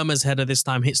in. Lerma's header this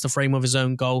time hits the frame of his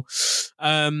own goal,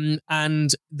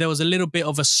 and there was a little bit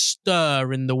of a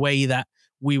stir in the way that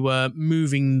we were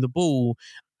moving the ball.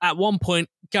 At one point,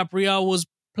 Gabriel was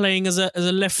playing as a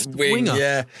left winger.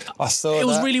 Yeah, I saw that. It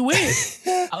was really weird.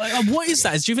 What is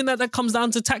that? Do you think that comes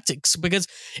down to tactics? Because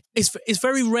it's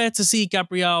very rare to see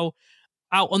Gabriel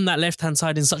out on that left-hand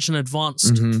side in such an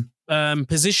advanced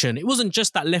position. It wasn't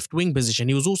just that left wing position.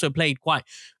 He was also played quite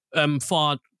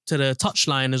far to the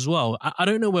touchline as well. I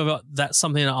don't know whether that's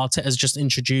something that Arteta's just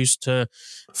introduced to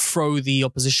throw the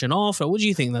opposition off, or what do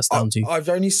you think that's down to? I've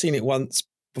only seen it once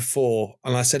before,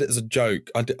 and I said it as a joke.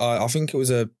 I think it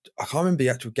was I can't remember the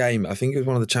actual game. I think it was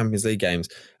one of the Champions League games.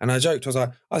 And I joked, I was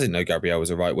like, I didn't know Gabriel was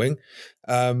a right wing.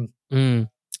 I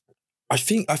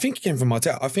think it came from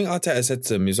Arteta. I think Arteta said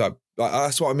to him, he's like,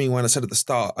 that's what I mean when I said at the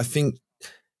start, I think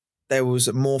there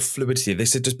was more fluidity. They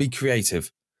said, just be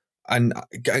creative. And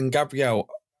Gabriel,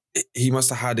 he must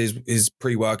have had his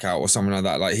pre-workout or something like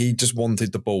that. Like, he just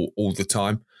wanted the ball all the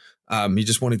time. He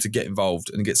just wanted to get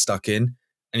involved and get stuck in.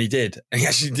 And he did. And he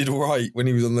actually did all right when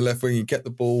he was on the left wing. He get the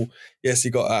ball. Yes, he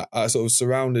got sort of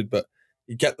surrounded, but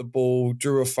he get the ball,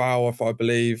 drew a foul off, I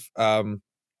believe, and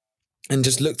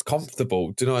just looked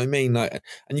comfortable. Do you know what I mean? Like,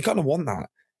 and you kind of want that.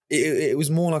 It was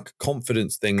more like a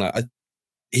confidence thing. Like,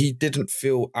 he didn't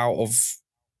feel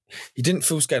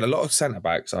scared. A lot of centre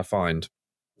backs, I find,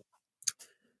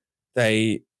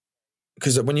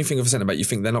 because when you think of a centre back, you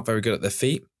think they're not very good at their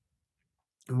feet.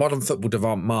 Modern football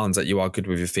demands that you are good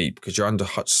with your feet because you're under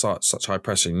such high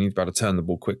pressure. You need to be able to turn the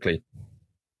ball quickly.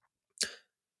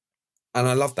 And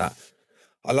I love that.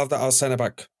 I love that our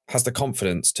centre-back has the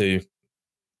confidence to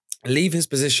leave his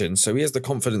position. So he has the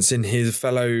confidence in his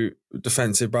fellow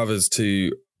defensive brothers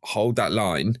to hold that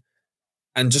line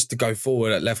and just to go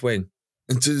forward at left wing.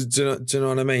 Do you know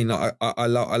what I mean? I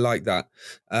like that.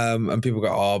 And people go,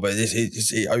 oh, but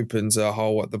it opens a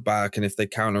hole at the back. And if they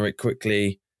counter it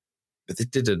quickly, but they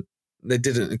didn't. They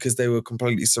didn't because they were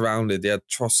completely surrounded. They had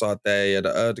Trossard there, you had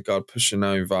Erdegaard pushing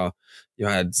over, you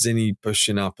had Zinni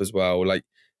pushing up as well. Like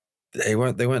they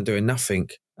weren't doing nothing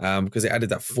because they added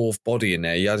that fourth body in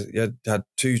there. You had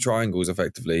two triangles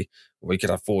effectively. Well, you could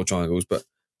have four triangles, but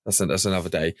that's another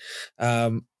day.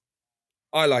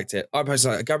 I liked it. I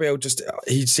personally, Gabriel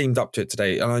he seemed up to it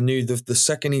today, and I knew the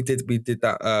second we did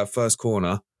that first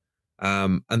corner.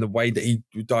 And the way that he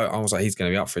died, I was like, he's going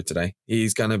to be up for it today.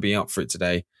 He's going to be up for it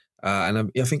today.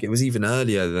 And I think it was even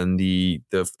earlier than the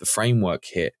framework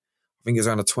hit. I think it was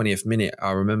around the 20th minute.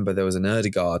 I remember there was an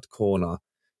Erdegaard corner.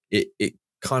 It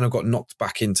kind of got knocked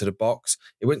back into the box.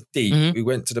 It went deep. Mm-hmm. We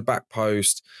went to the back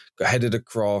post, got headed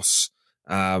across,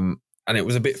 and it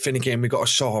was a bit finicky. And we got a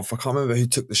shot off. I can't remember who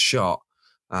took the shot.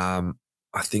 I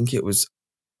think it was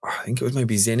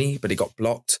maybe Zinni, but it got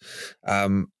blocked.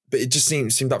 But it just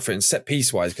seemed up for it. And set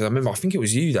piece wise, because I think it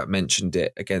was you that mentioned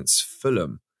it against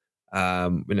Fulham.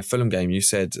 In a Fulham game, you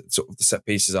said sort of the set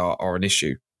pieces are an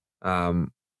issue.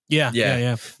 Yeah.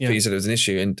 You said it was an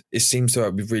issue, and it seems to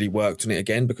have we've really worked on it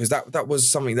again because that was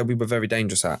something that we were very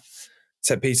dangerous at.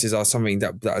 Set pieces are something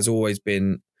that has always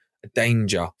been a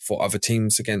danger for other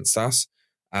teams against us,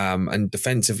 and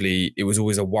defensively it was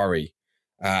always a worry,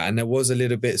 and there was a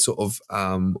little bit sort of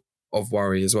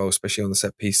worry as well, especially on the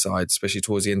set piece side, especially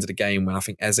towards the end of the game when I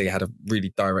think Eze had a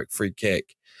really direct free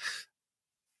kick,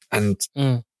 and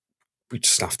we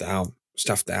just stuffed it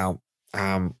out.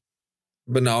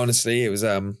 But no, honestly, it was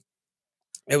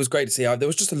great to see. There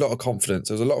was just a lot of confidence.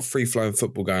 There was a lot of free-flowing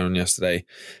football going on yesterday.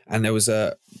 And there was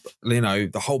the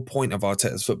whole point of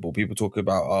Arteta's football, people talk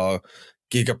about our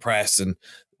giga press and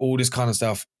all this kind of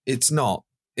stuff. It's not.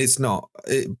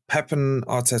 Pep and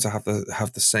Arteta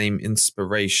have the same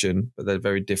inspiration, but they're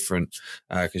very different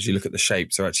because you look at the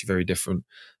shapes, they're actually very different.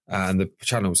 And the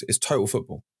channels, it's total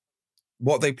football.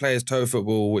 What they play is total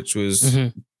football, which was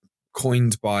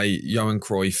coined by Johan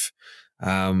Cruyff.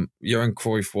 Johan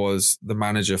Cruyff was the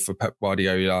manager for Pep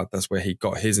Guardiola. That's where he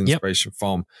got his inspiration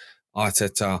from.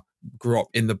 Arteta grew up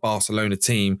in the Barcelona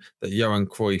team that Johan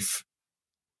Cruyff,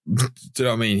 do you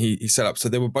know what I mean? He set up. So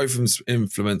they were both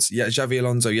influenced. Yeah, Xavi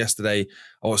Alonso yesterday,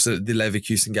 I watched the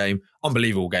Leverkusen game.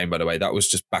 Unbelievable game, by the way. That was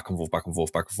just back and forth.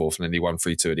 And then he won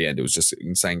 3-2 at the end. It was just an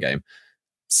insane game.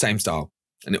 Same style.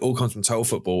 And it all comes from total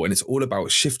football, and it's all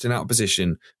about shifting out of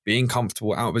position, being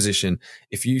comfortable out of position.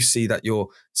 If you see that your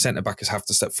centre-backers have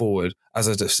to step forward as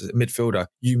a midfielder,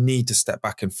 you need to step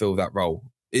back and fill that role.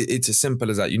 It's as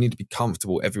simple as that. You need to be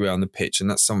comfortable everywhere on the pitch,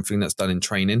 and that's something that's done in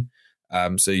training.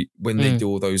 So when they do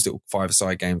all those little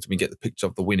five-a-side games, we get the picture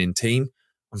of the winning team.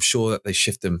 I'm sure that they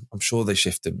shift them.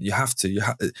 You have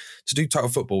to do total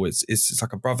football. It's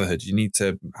like a brotherhood. You need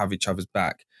to have each other's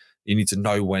back. You need to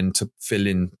know when to fill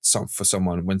in for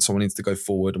someone, when someone needs to go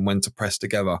forward and when to press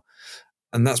together.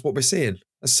 And that's what we're seeing.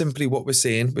 That's simply what we're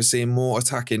seeing. We're seeing more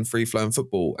attacking, free-flowing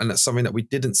football. And that's something that we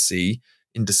didn't see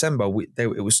in December.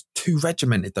 It was too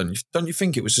regimented, don't you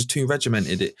think? It was just too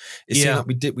regimented. It seemed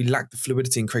like we lacked the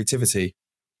fluidity and creativity.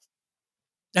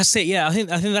 That's it. Yeah, I think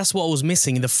that's what was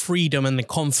missing: the freedom and the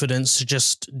confidence to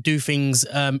just do things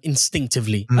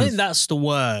instinctively. I think that's the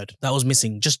word that was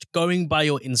missing. Just going by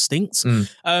your instincts. And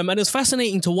it was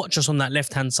fascinating to watch us on that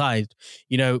left-hand side.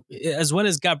 You know, as well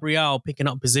as Gabriel picking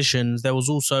up positions, there was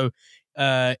also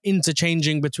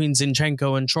interchanging between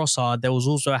Zinchenko and Trossard. There was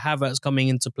also Havertz coming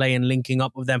into play and linking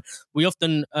up with them. We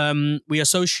often we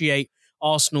associate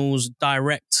Arsenal's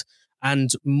direct and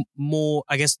more,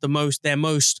 I guess, their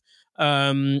most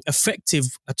effective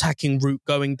attacking route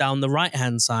going down the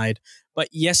right-hand side. But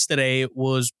yesterday it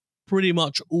was pretty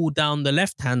much all down the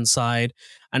left-hand side.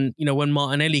 And, you know, when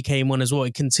Martinelli came on as well,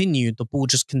 the ball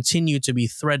just continued to be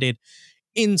threaded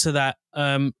into that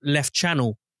left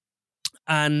channel.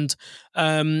 And,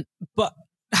 but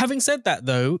having said that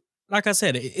though, like I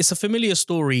said, it's a familiar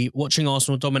story watching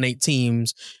Arsenal dominate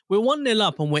teams. We're 1-0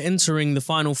 up and we're entering the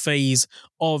final phase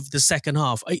of the second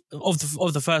half, of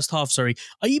the first half, sorry.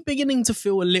 Are you beginning to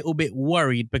feel a little bit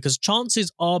worried because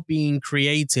chances are being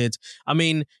created? I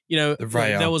mean, you know,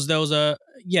 there was a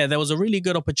really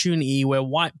good opportunity where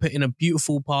White put in a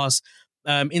beautiful pass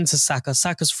into Saka.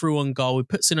 Saka's through on goal. He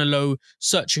puts in a low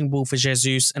searching ball for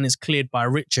Jesus and it's cleared by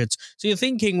Richards. So you're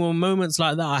thinking, well, moments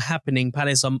like that are happening.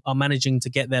 Palace are managing to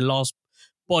get their last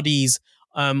bodies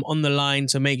on the line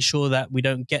to make sure that we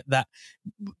don't get that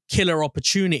killer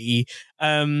opportunity.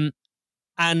 Raya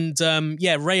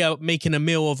making a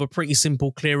meal of a pretty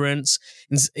simple clearance.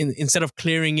 Instead of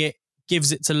clearing it,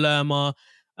 gives it to Lerma,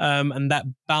 and that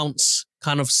bounce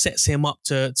kind of sets him up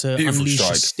to unleash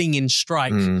a stinging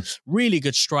strike. Really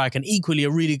good strike, and equally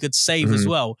a really good save as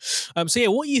well. What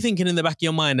are you thinking in the back of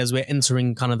your mind as we're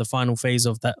entering kind of the final phase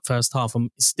of that first half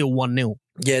and it's still 1-0?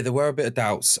 Yeah, there were a bit of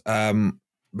doubts.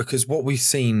 Because what we've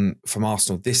seen from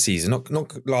Arsenal this season,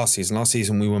 not last season. Last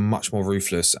season, we were much more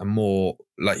ruthless and more,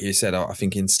 like you said, I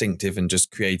think instinctive and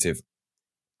just creative.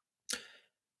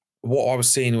 What I was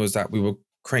seeing was that we were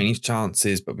creating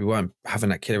chances, but we weren't having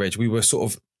that killer edge. We were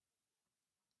sort of,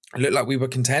 it looked like we were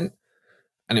content.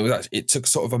 And it took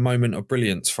sort of a moment of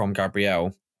brilliance from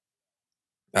Gabriel,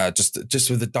 just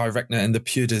with the directness and the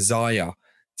pure desire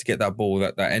to get that ball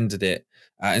that ended it.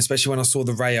 Especially when I saw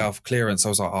the Raya clearance, I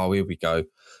was like, oh, here we go.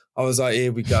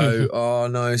 Here we go. Oh,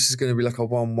 no, this is going to be like a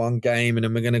 1-1 game and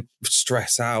then we're going to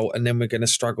stress out and then we're going to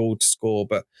struggle to score.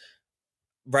 But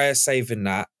Raya saving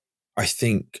that, I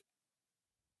think,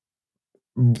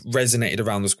 resonated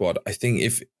around the squad. I think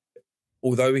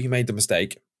although he made the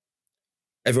mistake,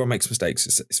 everyone makes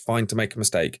mistakes. It's fine to make a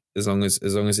mistake as long as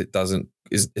it doesn't,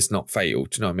 it's not fatal.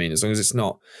 Do you know what I mean? As long as it's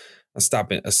not a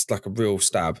stab, it's like a real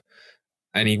stab.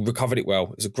 And he recovered it well.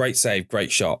 It was a great save,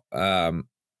 great shot.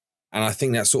 And I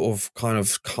think that sort of kind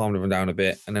of calmed him down a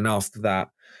bit. And then after that,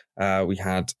 we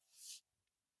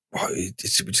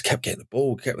just kept getting the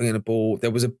ball,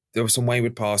 There were some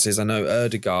wayward passes. I know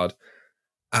Ødegaard,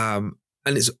 and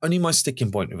it's only my sticking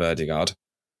point with Ødegaard.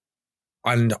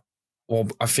 And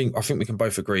I think we can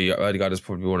both agree Ødegaard is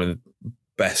probably one of the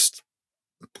best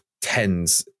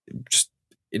 10s just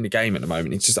in the game at the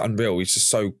moment. He's just unreal. He's just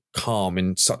so calm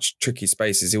in such tricky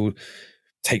spaces. He'll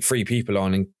take 3 people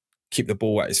on and keep the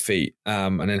ball at his feet,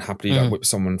 and then happily whip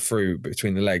someone through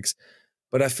between the legs.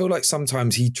 But I feel like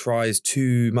sometimes he tries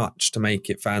too much to make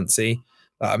it fancy.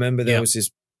 I remember there was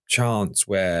this chance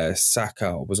where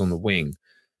Saka was on the wing,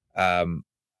 and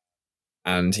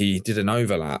he did an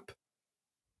overlap.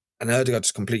 And Ødegaard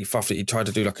just completely fuffed it. He tried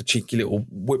to do like a cheeky little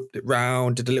whipped it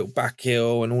round, did a little back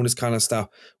heel and all this kind of stuff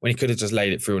when he could have just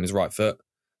laid it through on his right foot.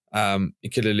 He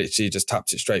could have literally just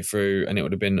tapped it straight through and it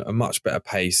would have been a much better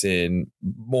pacing,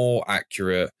 more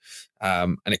accurate,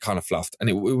 and it kind of fluffed.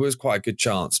 And it was quite a good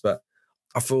chance. But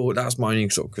I feel that's my only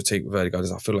sort of critique with Ødegaard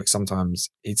is I feel like sometimes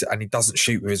he doesn't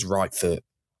shoot with his right foot.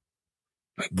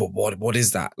 Like, what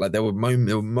is that? Like there were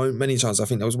many chances. I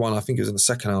think there was one, I think it was in the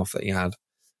second half that he had.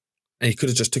 And he could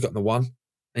have just took it on the one,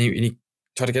 and he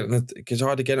tried to get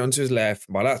it onto his left.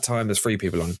 And by that time, there's 3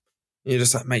 people on. And you're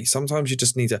just like, mate, sometimes you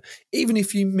just need to, even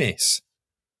if you miss,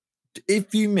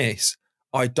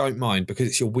 I don't mind because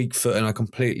it's your weak foot and I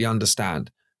completely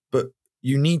understand. But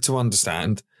you need to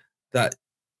understand that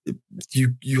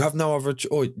you have no other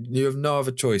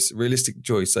choice, realistic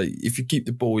choice. So if you keep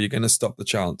the ball, you're going to stop the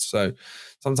chance. So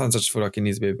sometimes I just feel like he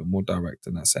needs to be a bit more direct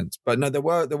in that sense. But no, there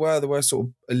were sort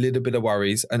of a little bit of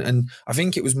worries, and I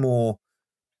think it was more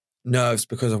nerves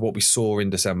because of what we saw in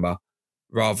December,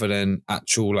 rather than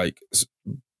actual like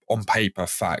on paper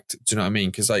fact. Do you know what I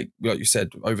mean? Because like you said,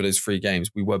 over those 3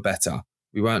 games, we were better.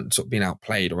 We weren't sort of being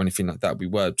outplayed or anything like that. We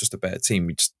were just a better team.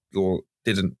 We just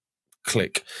didn't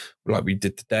click like we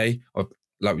did today or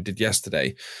like we did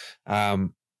yesterday.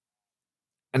 And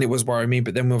it was worrying me.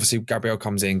 But then obviously Gabriel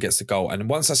comes in, gets the goal. And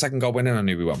once that second goal went in, I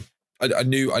knew we won. I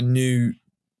knew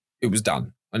it was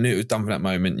done. I knew it was done for that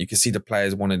moment. You could see the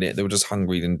players wanted it. They were just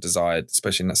hungry and desired,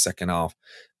 especially in that second half.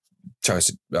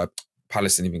 Palace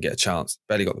didn't even get a chance.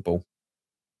 Barely got the ball.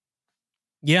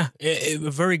 Yeah, a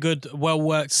very good,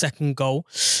 well-worked second goal.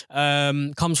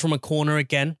 Comes from a corner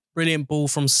again. Brilliant ball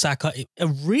from Saka. A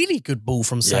really good ball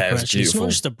from Saka, actually. Beautiful. It's not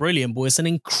just a brilliant ball, it's an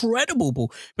incredible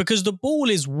ball because the ball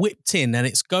is whipped in and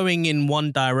it's going in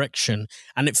one direction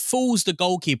and it fools the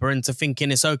goalkeeper into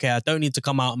thinking it's okay, I don't need to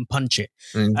come out and punch it.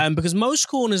 Because most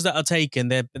corners that are taken,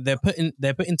 they're put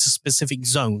into specific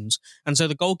zones. And so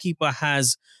the goalkeeper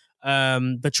has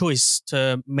the choice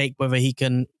to make whether he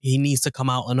needs to come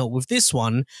out or not. With this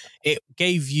one, it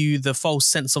gave you the false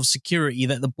sense of security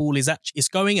that the ball is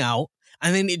going out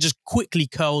and then it just quickly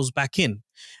curls back in.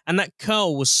 And that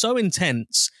curl was so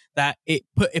intense that it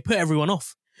put everyone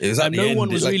off. It was at the No end, one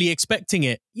was really expecting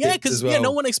it. Yeah, because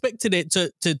no one expected it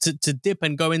to dip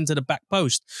and go into the back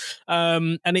post.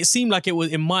 And it seemed like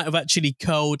it might have actually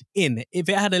curled in. If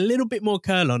it had a little bit more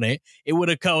curl on it, it would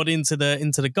have curled into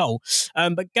the goal.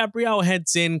 But Gabriel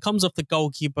heads in, comes off the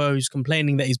goalkeeper who's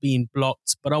complaining that he's being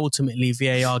blocked, but ultimately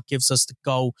VAR gives us the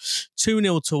goal,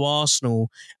 2-0 to Arsenal.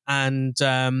 And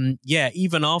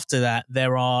even after that,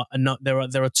 there are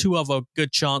two other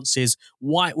good chances.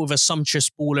 White with a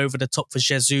sumptuous ball over the top for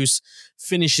Jesus,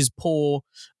 finishes poor,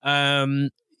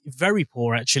 very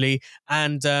poor actually.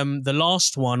 And the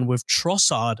last one with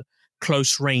Trossard,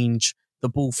 close range, the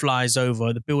ball flies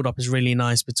over. The build-up is really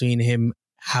nice between him,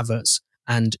 Havertz,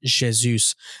 and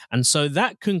Jesus. And so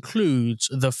that concludes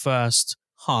the first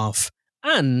half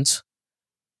and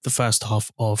the first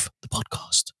half of the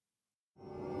podcast.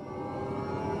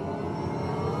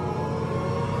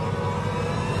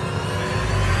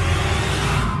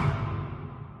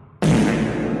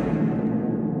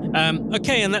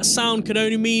 Okay, and that sound could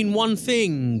only mean one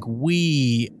thing.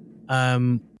 We,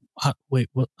 wait,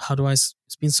 what? How do I? It's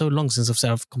been so long since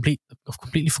I've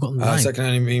completely forgotten the line. That can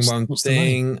only mean one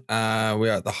thing.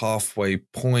 We're at the halfway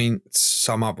point.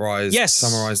 Summarize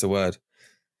the word.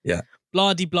 Yeah.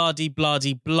 Blah-de, blah-de,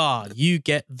 blah-de, blah. You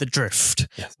get the drift.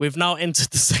 Yes. We've now entered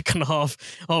the second half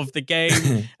of the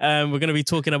game. We're going to be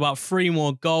talking about 3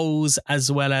 more goals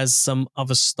as well as some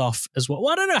other stuff as well.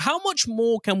 Well, I don't know. How much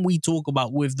more can we talk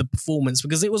about with the performance?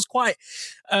 Because it was quite,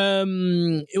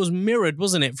 it was mirrored,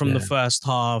 wasn't it, from the first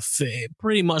half?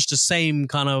 Pretty much the same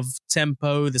kind of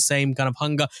tempo, the same kind of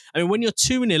hunger. I mean, when you're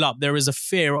 2-0 up, there is a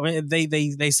fear. I mean,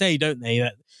 they say, don't they,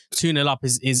 that 2-0 up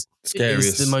is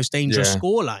the most dangerous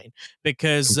scoreline,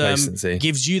 because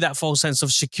gives you that false sense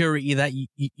of security that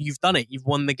you've done it, you've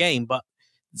won the game. But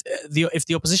if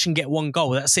the opposition get 1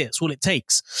 goal, that's it. That's all it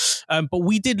takes. But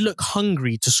we did look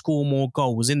hungry to score more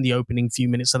goals in the opening few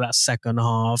minutes of that second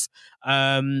half.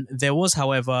 There was,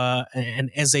 however, an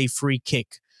Eze free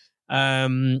kick,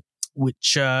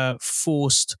 which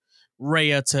forced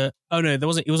Raya to... Oh, no, it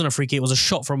wasn't a free kick. It was a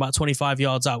shot from about 25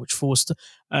 yards out, which forced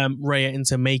Raya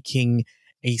into making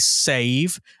a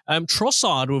save.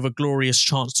 Trossard with a glorious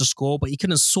chance to score, but he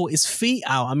couldn't sort his feet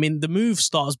out. I mean, the move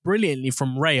starts brilliantly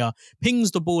from Raya,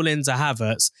 pings the ball into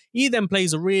Havertz. He then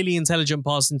plays a really intelligent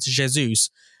pass into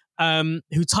Jesus,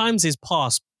 who times his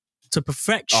pass to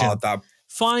perfection. Oh, that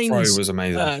finds throw was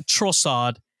amazing.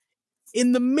 Trossard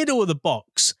in the middle of the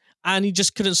box, and he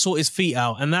just couldn't sort his feet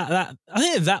out. And that I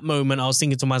think at that moment I was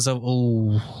thinking to myself,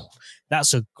 oh,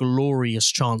 that's a glorious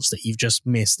chance that you've just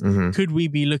missed. Mm-hmm. Could we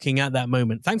be looking at that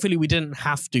moment? Thankfully, we didn't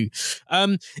have to.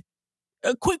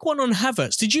 A quick one on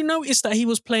Havertz. Did you notice that he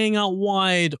was playing out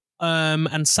wide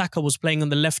and Saka was playing on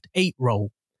the left 8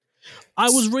 role? I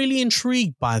was really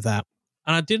intrigued by that,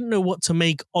 and I didn't know what to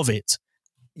make of it.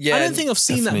 Yeah, I don't think I've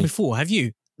seen that before. Have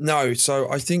you? No.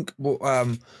 So I think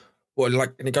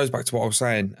and it goes back to what I was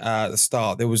saying at the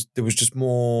start. There was just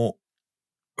more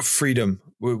freedom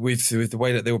with the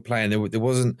way that they were playing. They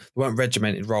weren't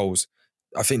regimented roles.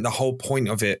 I think the whole point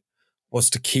of it was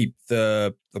to keep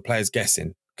the players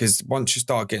guessing, because once you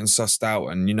start getting sussed out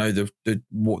and you know the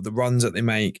runs that they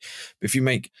make, if you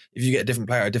get a different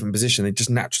player at a different position, they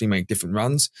just naturally make different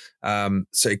runs.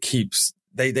 So it keeps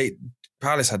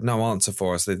Palace had no answer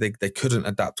for us. They couldn't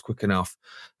adapt quick enough.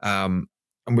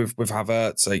 And with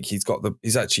Havertz, like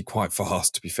he's actually quite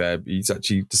fast, to be fair. He's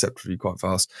actually deceptively quite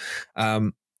fast.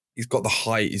 He's got the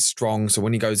height, he's strong. So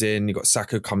when he goes in, you've got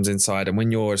Saka comes inside. And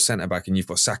when you're a centre-back and you've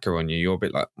got Saka on you, you're a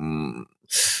bit like, kind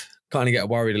of get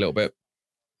worried a little bit.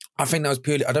 I think that was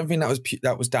purely, I don't think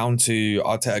that was down to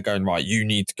Arteta going, right, you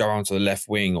need to go around to the left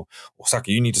wing, or Saka,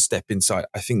 you need to step inside.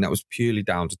 I think that was purely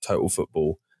down to total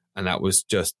football. And that was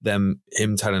just him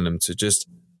telling them to just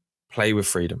play with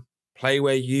freedom. Play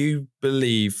where you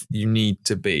believe you need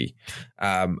to be.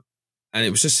 And it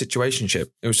was just situationship.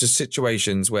 It was just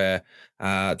situations where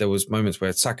there was moments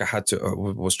where Saka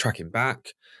was tracking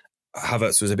back.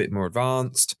 Havertz was a bit more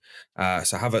advanced.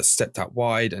 So Havertz stepped out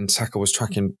wide and Saka was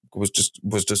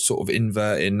just sort of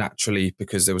inverting naturally,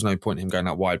 because there was no point in him going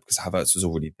out wide because Havertz was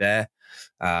already there.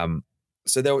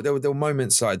 So there were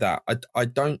moments like that.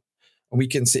 We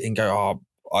can sit and go, oh,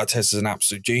 Arteta's an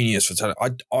absolute genius for telling.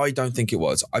 I don't think it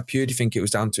was. I purely think it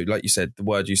was down to, like you said, the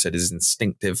word you said is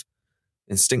instinctive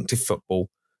football,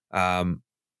 and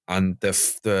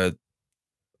the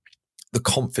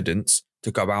confidence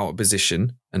to go out of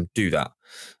position and do that,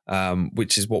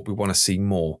 which is what we want to see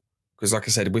more. Because, like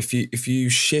I said, if you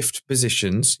shift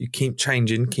positions, you keep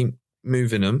changing, keep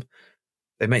moving them,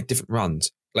 they make different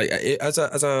runs. Like as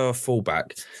a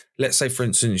fullback, let's say for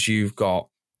instance you've got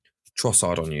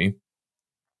Trossard on you,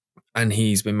 and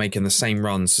he's been making the same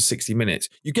runs for 60 minutes,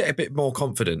 you get a bit more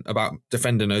confident about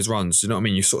defending those runs. You know what I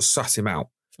mean? You sort of suss him out.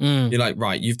 You're like,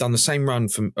 right, you've done the same run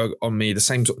on me, the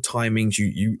same sort of timings.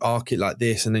 You arc it like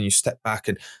this, and then you step back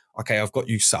and, okay, I've got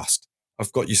you sussed.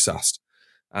 Tommy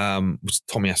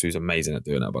Asu is amazing at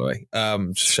doing that, by the way.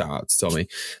 Just shout out to Tommy.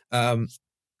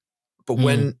 But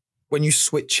when you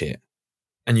switch it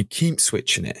and you keep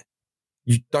switching it,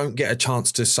 you don't get a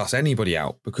chance to suss anybody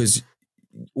out, because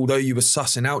although you were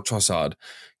sussing out Trossard,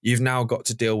 you've now got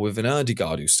to deal with an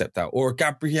Erdegaard who stepped out, or a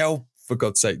Gabriel, for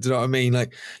God's sake. Do you know what I mean?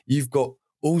 Like, you've got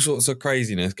all sorts of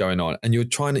craziness going on, and you're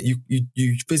trying to,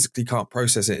 you physically can't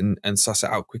process it and suss it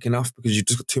out quick enough, because you've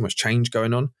just got too much change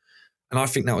going on. And I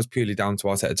think that was purely down to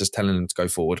Arteta just telling them to go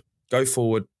forward,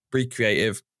 be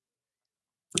creative,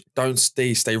 don't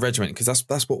stay regimented, because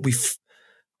that's what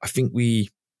I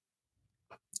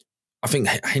think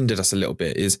hindered us a little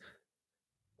bit. Is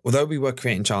although we were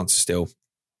creating chances still,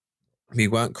 we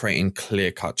weren't creating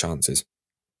clear-cut chances.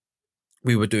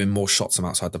 We were doing more shots from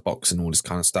outside the box and all this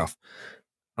kind of stuff.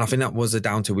 And I think that was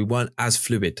down to we weren't as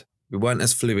fluid. We weren't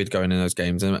as fluid going in those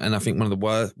games. And I think one of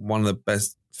the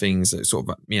best things that sort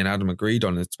of me and Adam agreed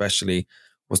on, especially,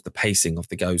 was the pacing of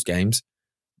those games.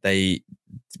 We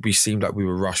seemed like we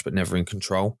were rushed but never in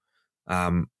control.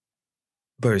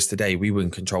 Whereas today, we were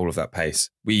in control of that pace.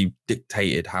 We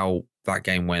dictated how that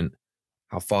game went,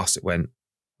 how fast it went,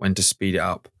 when to speed it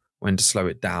up, when to slow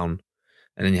it down.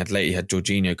 And then you had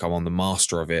Jorginho come on, the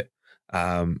master of it,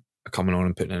 coming on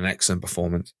and putting in an excellent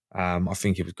performance. I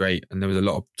think he was great. And there was a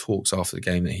lot of talks after the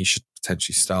game that he should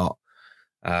potentially start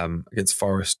against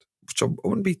Forest, which I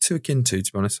wouldn't be too akin to be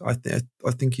honest. I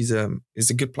think he's a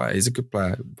good player. He's a good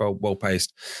player, well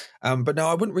paced. But no,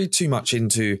 I wouldn't read too much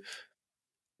into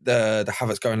the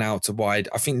Havertz going out to wide.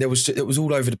 I think it was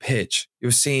all over the pitch. You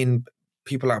were seeing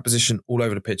people out of position all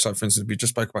over the pitch. Like, for instance, we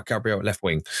just spoke about Gabriel at left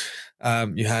wing. I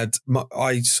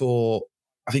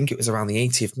think it was around the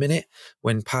 80th minute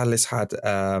when Palace had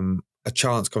a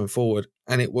chance coming forward,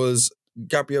 and it was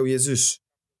Gabriel Jesus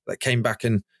that came back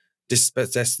and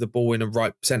dispossessed the ball in a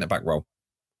right centre-back role,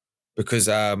 because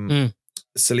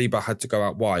Saliba had to go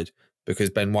out wide because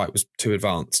Ben White was too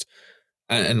advanced.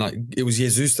 And like, it was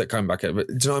Jesus that came back. But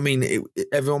do you know what I mean?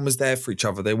 Everyone was there for each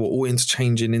other. They were all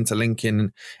interchanging, interlinking,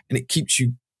 and it keeps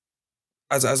you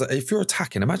as if you're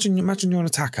attacking. Imagine you're an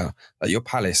attacker at your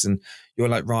Palace, and you're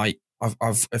like, right, I've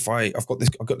got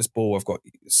this ball. I've got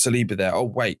Saliba there. Oh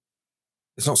wait,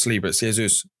 it's not Saliba, it's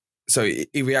Jesus. So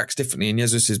he reacts differently, and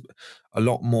Jesus is a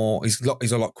lot more. He's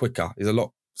a lot quicker.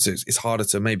 So it's harder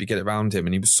to maybe get around him.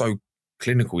 And he was so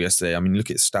clinical yesterday. I mean, look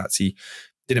at his stats. He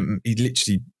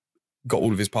literally got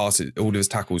all of his passes, all of his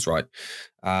tackles right.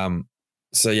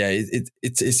 So yeah,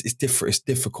 it's different. It's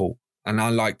difficult, and I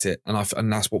liked it,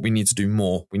 and that's what we need to do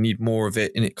more. We need more of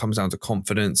it, and it comes down to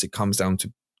confidence. It comes down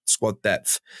to squad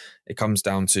depth. It comes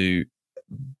down to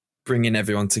bringing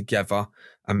everyone together.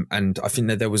 And I think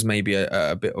that there was maybe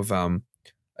a bit of a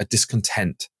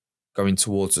discontent going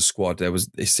towards the squad.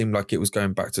 It seemed like it was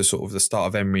going back to sort of the start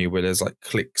of Emery, where there's like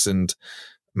cliques and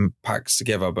packs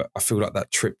together, but I feel like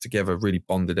that trip together really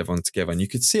bonded everyone together. And you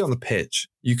could see on the pitch,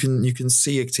 you can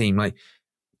see a team, like,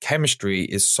 chemistry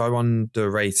is so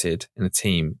underrated in a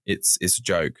team. It's a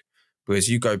joke, because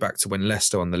you go back to when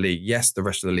Leicester won the league. Yes, the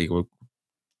rest of the league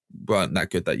weren't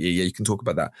that good that year. Yeah, you can talk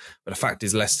about that, but the fact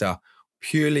is, Leicester,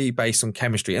 purely based on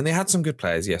chemistry, and they had some good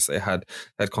players. Yes, they had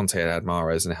Conte, they had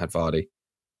Mahrez, and they had Vardy,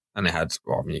 and they had,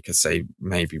 well, I mean, you could say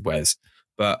maybe Wes,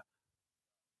 but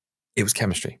it was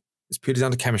chemistry. It's purely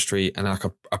down to chemistry and like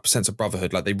a sense of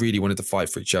brotherhood. Like, they really wanted to fight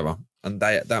for each other. And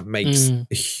that makes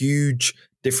a huge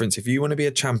difference. If you want to be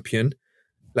a champion,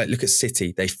 like, look at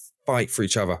City. They fight for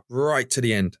each other right to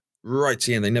the end. Right to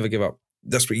the end. They never give up.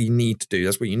 That's what you need to do.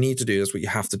 That's what you need to do. That's what you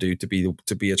have to do to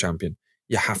be a champion.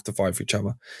 You have to fight for each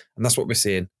other. And that's what we're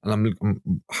seeing. And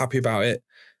I'm happy about it.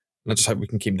 And I just hope we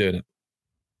can keep doing it.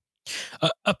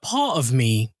 A part of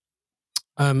me,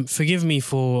 forgive me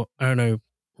for, I don't know,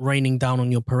 raining down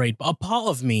on your parade, but a part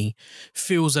of me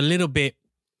feels a little bit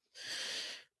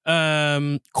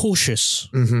cautious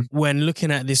when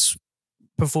looking at this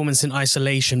performance in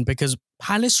isolation, because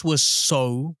Palace was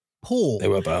so poor. They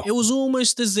were bad. It was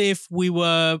almost as if we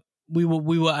were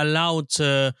allowed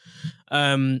to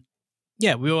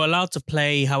we were allowed to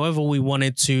play however we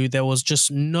wanted to. There was just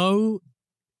no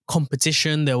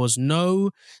competition. There was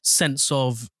no sense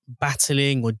of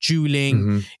battling or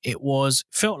dueling. It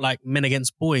felt like men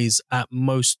against boys at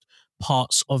most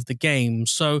parts of the game.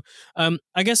 So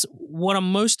I guess what I'm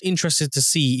most interested to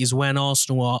see is when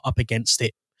Arsenal are up against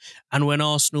it, and when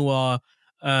Arsenal are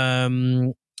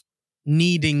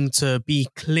needing to be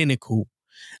clinical.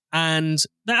 And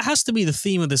that has to be the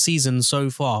theme of the season so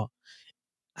far.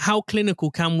 How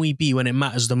clinical can we be when it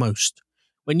matters the most?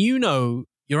 When you know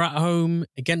you're at home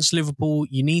against Liverpool,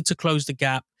 you need to close the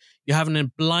gap. You're having a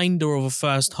blinder of a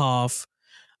first half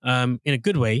in a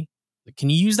good way. Can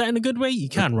you use that in a good way? You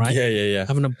can, right? Yeah.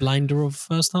 Having a blinder of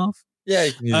first half? Yeah,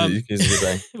 you can use it. You can use it a good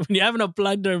way. When you're having a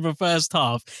blinder of a first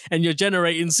half and you're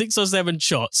generating 6 or 7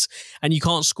 shots and you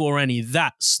can't score any,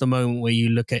 that's the moment where you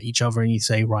look at each other and you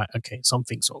say, right, okay,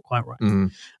 something's not quite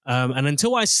right. And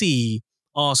until I see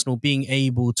Arsenal being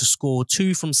able to score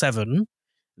 2 from 7,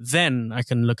 then I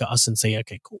can look at us and say,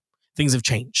 okay, cool. Things have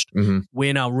changed.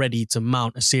 We're now ready to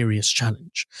mount a serious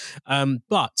challenge.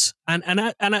 But at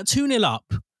 2-0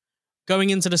 up,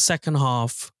 going into the second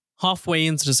half, halfway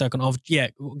into the second half,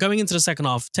 going into the second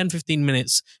half, 10, 15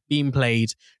 minutes being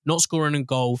played, not scoring a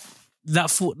goal, that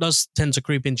thought does tend to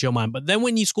creep into your mind. But then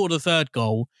when you score the third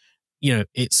goal, you know,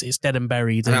 it's dead and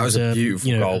buried. And that was a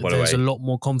beautiful goal, by the way. There's a lot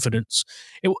more confidence.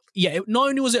 Not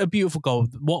only was it a beautiful goal,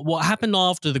 what happened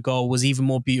after the goal was even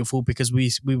more beautiful because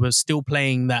we were still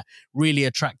playing that really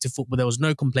attractive football. There was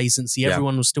no complacency.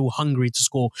 Everyone was still hungry to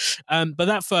score. But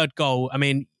that third goal, I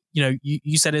mean, you know,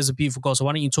 you said it was a beautiful goal. So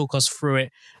why don't you talk us through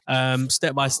it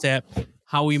step by step,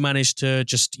 how we managed to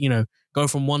just, you know, go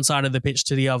from one side of the pitch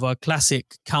to the other.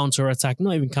 Classic counter-attack,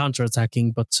 not even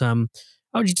counter-attacking, but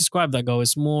how would you describe that goal?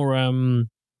 It's more, I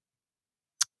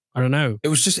don't know. It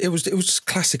was just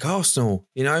classic Arsenal,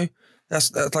 you know?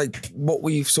 That's like what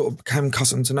we've sort of become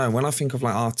accustomed to know. When I think of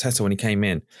like Arteta when he came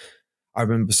in, I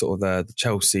remember sort of the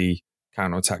Chelsea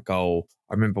counter-attack goal.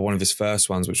 I remember one of his first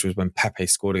ones, which was when Pepe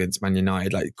scored against Man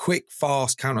United, like quick,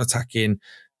 fast, counter-attacking,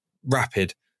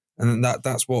 rapid. And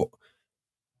that's what...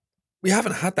 We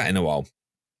haven't had that in a while.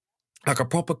 Like a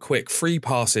proper quick, free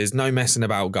passes, no messing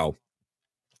about goal.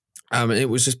 It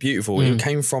was just beautiful. It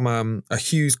came from a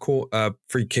Hughes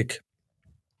free kick,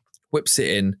 whips it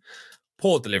in,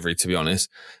 poor delivery to be honest.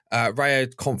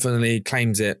 Raya confidently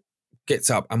claims it, gets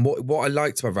up, and what I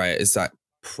liked about Raya is that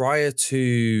prior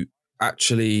to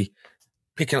actually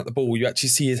picking up the ball, you actually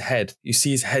see his head. You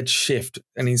see his head shift,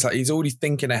 and he's already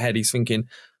thinking ahead. He's thinking,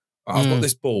 I've got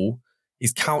this ball.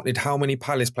 He's counted how many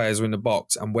Palace players are in the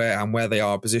box and where they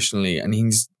are positionally, and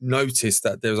he's noticed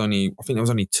that there was only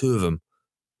 2 of them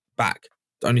back.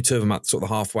 Only 2 of them at sort of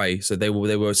halfway, so they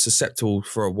were susceptible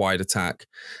for a wide attack.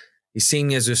 He's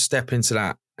seen Jesus step into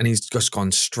that, and he's just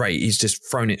gone straight. He's just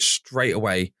thrown it straight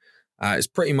away. It's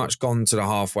pretty much gone to the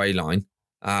halfway line.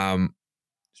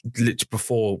 Literally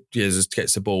before Jesus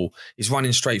gets the ball, he's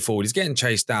running straight forward. He's getting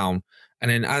chased down, and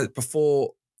then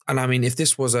I mean, if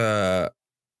this was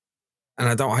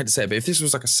and I hate to say it, but if this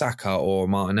was like a Saka or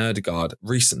Martin Odegaard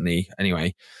recently,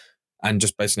 anyway, and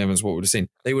just based on evidence what we would have seen,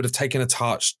 they would have taken a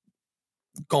touch,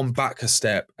 gone back a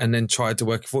step, and then tried to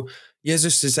work it forward.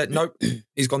 Jesus has said, nope.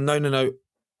 He's gone, no.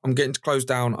 I'm getting to close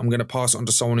down. I'm going to pass it on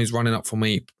to someone who's running up for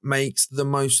me. Makes the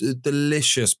most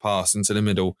delicious pass into the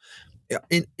middle.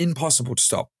 Impossible to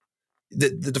stop.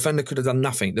 The defender could have done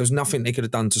nothing. There was nothing they could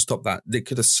have done to stop that. They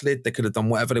could have slid. They could have done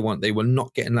whatever they want. They were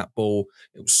not getting that ball.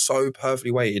 It was so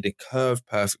perfectly weighted. It curved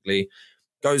perfectly.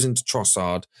 Goes into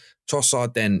Trossard.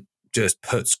 Trossard then just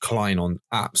puts Klein on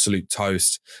absolute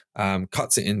toast.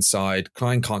 Cuts it inside.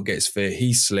 Klein can't get his feet.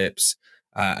 He slips.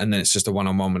 And then it's just a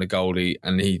one-on-one with a goalie.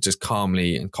 And he just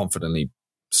calmly and confidently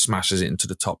smashes it into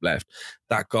the top left.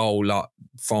 That goal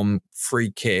from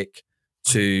free kick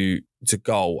to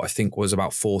goal, I think, was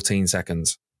about 14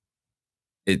 seconds.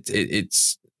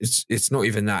 It's not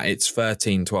even that. It's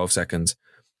 12 seconds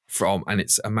and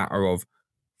it's a matter of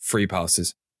 2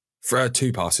 passes,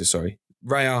 sorry.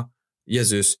 Raya,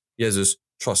 Jesus,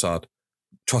 Trossard.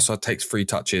 Trossard takes 3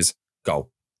 touches, goal.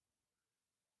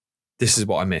 This is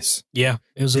what I miss. Yeah,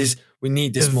 it was we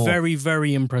need this more. Very,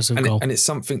 very impressive goal. And it's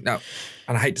something that,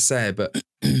 and I hate to say it, but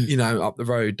you know, up the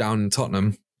road down in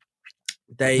Tottenham,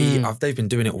 they've been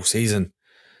doing it all season,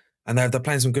 and they're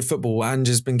playing some good football.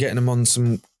 Ange's been getting them on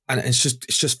some, and it's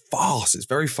just fast. It's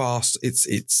very fast.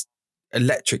 It's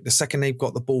electric. The second they've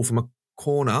got the ball from a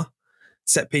corner,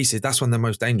 set pieces, that's when they're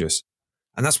most dangerous,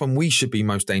 and that's when we should be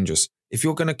most dangerous. If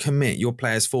you're going to commit your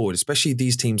players forward, especially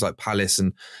these teams like Palace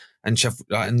and Sheffield,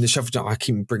 and the Sheffield, I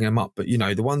keep bringing them up, but you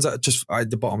know, the ones that are just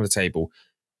at the bottom of the table,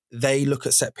 they look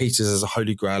at set pieces as a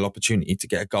holy grail opportunity to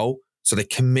get a goal. So they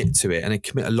commit to it, and they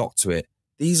commit a lot to it.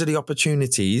 These are the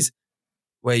opportunities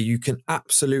where you can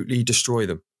absolutely destroy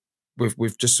them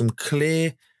with just some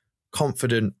clear,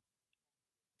 confident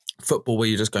football where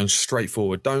you're just going straight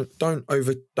forward. Don't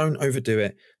overdo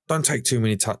it. Don't take too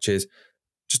many touches.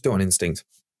 Just do it on instinct.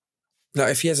 Now,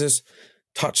 if Jesus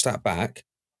touched that back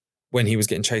when he was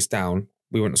getting chased down,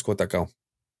 we wouldn't have scored that goal.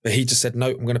 But he just said,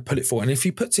 no, I'm going to put it forward. And if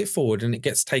he puts it forward and it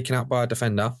gets taken out by a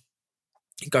defender,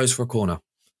 it goes for a corner.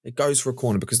 It goes for a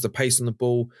corner because the pace on the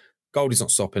ball, Goldie's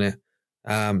not stopping it.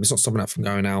 It's not stopping that from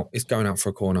going out. It's going out for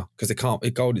a corner because they can't.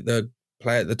 The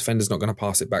defender's not going to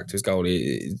pass it back to his goalie.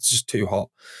 It's just too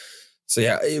hot. So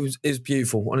yeah, it was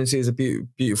beautiful. Honestly, it was a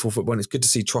beautiful football. And it's good to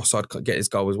see Trossard get his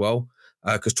goal as well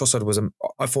because Trossard was.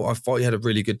 I thought he had a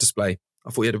really good display.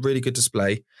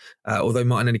 Although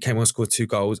Martinelli came on and scored 2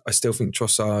 goals, I still think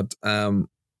Trossard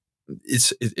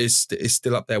is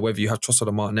still up there. Whether you have Trossard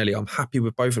or Martinelli, I'm happy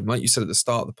with both of them. Like you said at the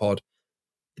start of the pod,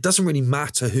 it doesn't really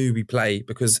matter who we play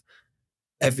because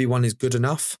everyone is good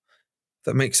enough. If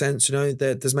that makes sense.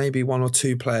 There's maybe 1 or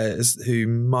 2 players who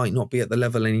might not be at the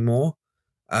level anymore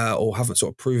or haven't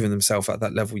sort of proven themselves at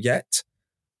that level yet.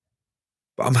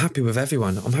 But I'm happy with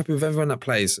everyone. I'm happy with everyone that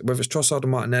plays, whether it's Trossard or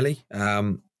Martinelli.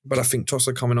 But I think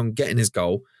Trossard coming on, getting his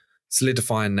goal,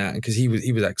 solidifying that, because he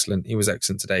was excellent. He was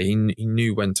excellent today. He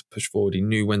knew when to push forward. He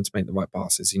knew when to make the right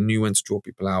passes. He knew when to draw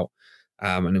people out.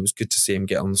 And it was good to see him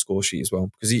get on the score sheet as well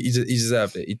because he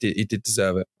deserved it. He did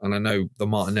deserve it. And I know the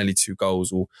Martinelli 2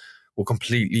 goals will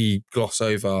completely gloss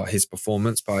over his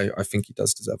performance, but I think he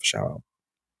does deserve a shout out.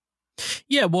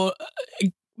 Yeah, well,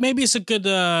 maybe it's a good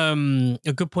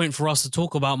point for us to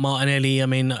talk about Martinelli. I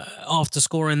mean, after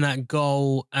scoring that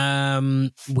goal,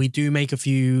 we do make a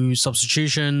few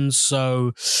substitutions.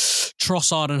 So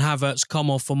Trossard and Havertz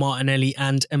come off for Martinelli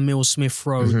and Emile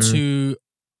Smith-Rowe, 2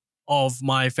 of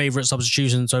my favourite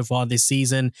substitutions so far this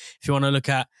season. If you want to look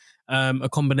at a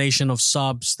combination of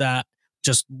subs that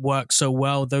just work so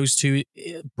well, those 2,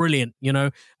 brilliant.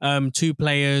 2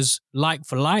 players like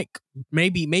for like.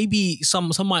 Maybe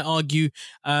some might argue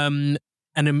an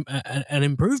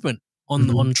improvement on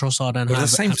Trossard and the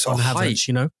same sort of height.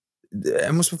 Havertz.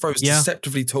 Emile Smith-Rowe is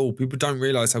deceptively tall. People don't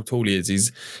realise how tall he is.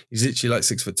 He's literally like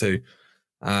 6'2".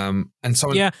 And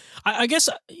so I guess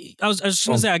I was just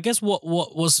gonna say, I guess what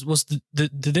was the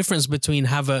difference between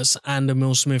Havertz and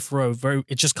Emile Smith-Rowe,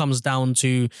 it just comes down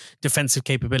to defensive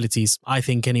capabilities, I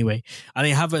think. Anyway, I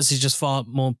think Havertz is just far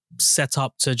more set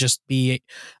up to just be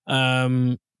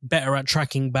better at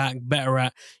tracking back, better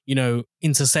at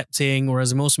intercepting,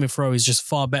 whereas Emile Smith-Rowe is just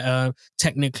far better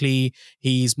technically.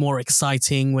 He's more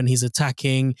exciting when he's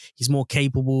attacking. He's more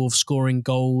capable of scoring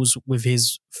goals with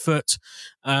his foot.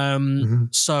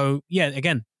 So yeah,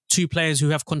 again, 2 players who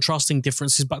have contrasting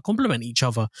differences but complement each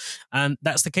other, and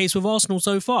that's the case with Arsenal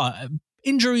so far.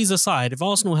 Injuries aside, if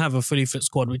Arsenal have a fully fit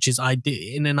squad, which is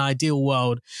in an ideal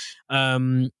world,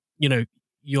 it'll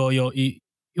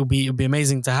be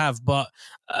amazing to have, but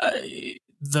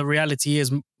the reality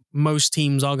is most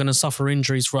teams are going to suffer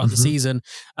injuries throughout the season.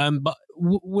 But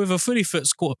with a fully fit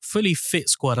squad,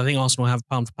 I think Arsenal have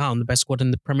pound for pound the best squad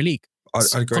in the Premier League.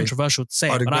 It's I'd agree. Controversial to say,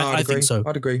 but I think so.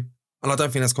 I'd agree, and I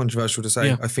don't think that's controversial to say.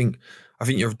 Yeah. I think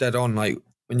you're dead on. Like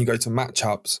when you go to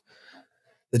matchups,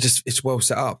 it's well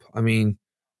set up. I mean,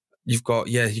 you've got,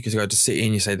 you could go to City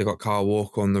and you say they've got Kyle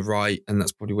Walker on the right, and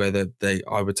that's probably where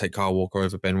I would take Kyle Walker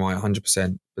over Ben White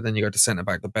 100%. But then you go to centre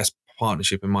back, the best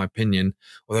partnership in my opinion,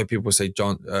 although people say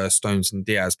Stones and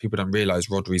Diaz, people don't realise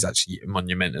Rodri's actually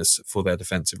monumentous for their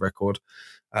defensive record.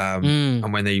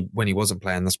 And when he wasn't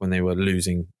playing, that's when they were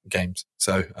losing games.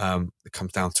 So it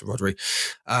comes down to Rodri.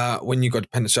 When you got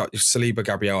dependent shot, Saliba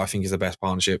Gabriel, I think is the best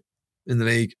partnership in the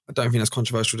league. I don't think that's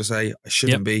controversial to say. It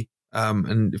shouldn't be.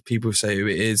 And if people say who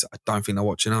it is, I don't think they're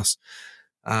watching us.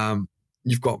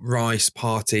 You've got Rice,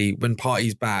 Partey. When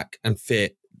Partey's back and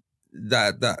fit,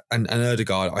 and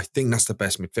Ødegaard, I think that's the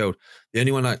best midfield. The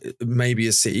only one maybe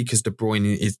is City because De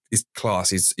Bruyne is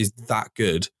class, is that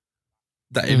good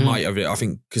that it might have it. I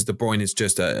think because De Bruyne is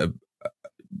just a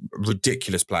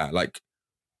ridiculous player. Like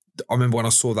I remember when I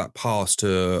saw that pass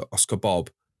to Oscar Bob,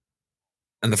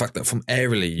 and the fact that from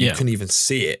aerially you couldn't even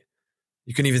see it.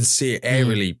 You couldn't even see it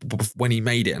aerially when he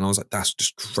made it, and I was like, that's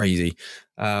just crazy.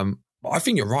 But I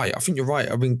think you're right. I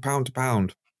mean, pound to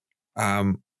pound.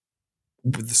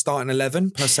 With the starting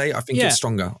 11 per se, I think it's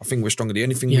stronger. I think we're stronger. The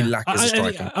only thing we lack is a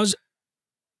striker.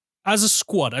 As a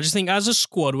squad, I just think as a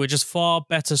squad, we're just far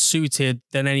better suited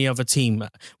than any other team.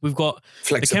 We've got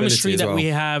the chemistry that we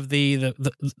have, the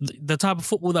type of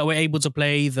football that we're able to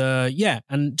play,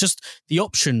 and just the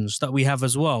options that we have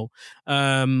as well,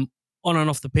 on and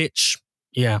off the pitch.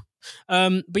 Yeah.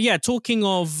 But yeah, talking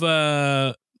of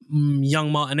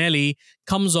young Martinelli,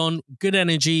 comes on, good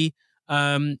energy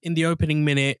in the opening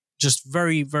minute, just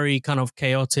very, very kind of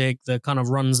chaotic, the kind of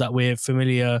runs that we're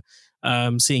familiar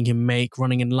seeing him make,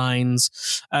 running in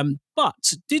lines.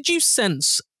 But did you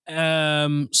sense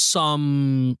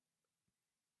some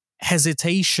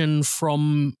hesitation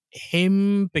from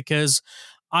him? Because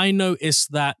I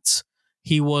noticed that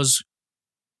he was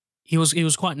he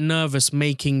was quite nervous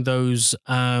making those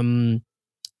cutbacks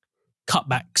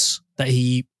that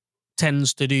he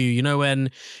tends to do. You know,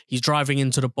 when he's driving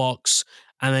into the box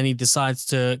and then he decides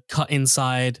to cut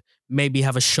inside, maybe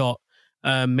have a shot,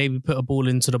 maybe put a ball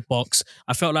into the box.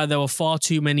 I felt like there were far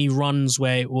too many runs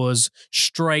where it was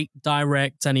straight,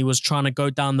 direct, and he was trying to go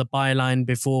down the byline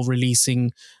before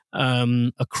releasing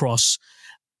a cross.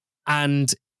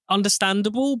 And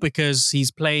understandable, because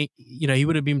he's playing, you know, he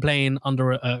would have been playing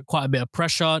under quite a bit of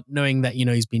pressure, knowing that, you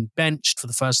know, he's been benched for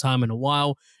the first time in a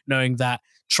while, knowing that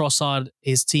Trossard,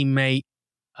 his teammate,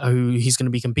 who he's going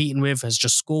to be competing with, has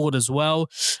just scored as well.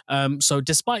 So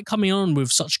despite coming on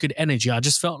with such good energy, I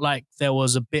just felt like there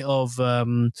was a bit of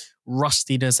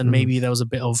rustiness, and maybe there was a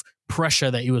bit of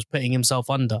pressure that he was putting himself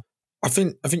under. I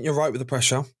think you're right with the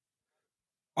pressure.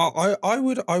 I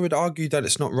would argue that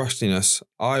it's not rustiness.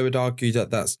 I would argue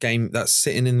that that's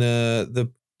sitting in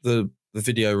the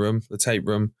video room, the tape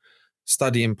room,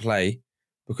 study and play.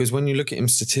 Because when you look at him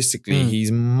statistically,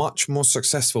 he's much more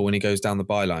successful when he goes down the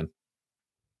byline.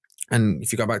 And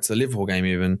if you go back to the Liverpool game,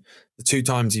 even the 2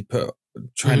 times he put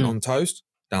Trent on toast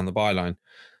down the byline,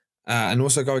 and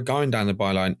also going down the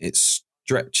byline, it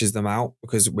stretches them out,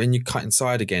 because when you cut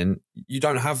inside again, you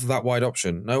don't have that wide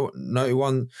option. No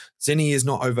one. Zinni is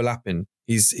not overlapping.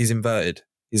 He's inverted.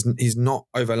 He's not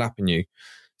overlapping you,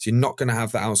 so you're not going to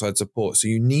have that outside support. So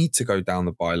you need to go down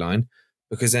the byline,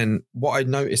 because then what I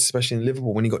noticed, especially in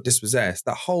Liverpool, when he got dispossessed,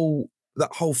 that whole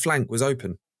flank was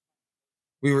open.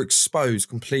 We were exposed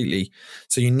completely.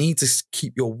 So you need to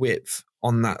keep your width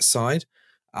on that side.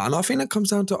 And I think that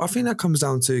comes down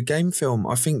to game film.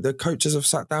 I think the coaches have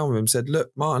sat down with him and said,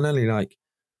 look, Martinelli, like,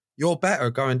 you're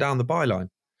better going down the byline.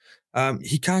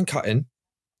 He can cut in.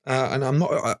 And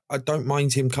I don't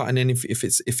mind him cutting in if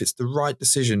it's the right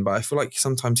decision, but I feel like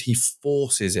sometimes he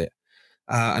forces it.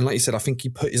 And like you said, I think he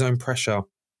put his own pressure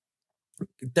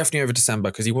definitely over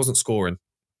December, because he wasn't scoring.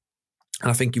 And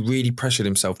I think he really pressured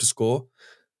himself to score,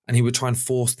 and he would try and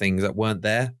force things that weren't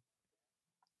there.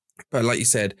 But like you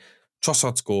said,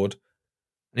 Trossard scored,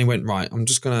 and he went, right, I'm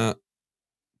just going to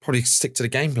probably stick to the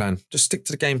game plan. Just stick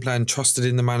to the game plan, trusted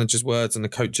in the manager's words and the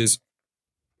coaches,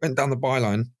 went down the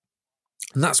byline.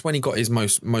 And that's when he got his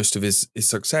most of his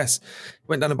success.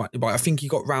 Went down the byline. I think he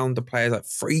got round the players like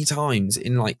 3 times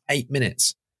in like 8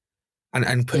 minutes,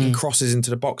 and putting crosses into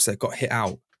the box that got hit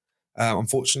out.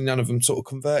 Unfortunately, none of them sort of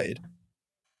converted.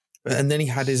 And then he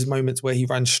had his moments where he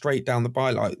ran straight down the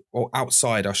byline, or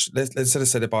outside. Let's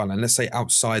say the byline. Let's say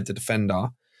outside the defender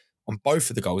on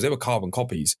both of the goals. They were carbon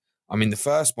copies. I mean, the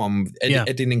first one,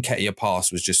 Edin Nketiah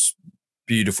pass was just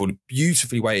beautiful,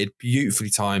 beautifully weighted, beautifully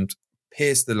timed,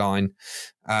 pierced the line.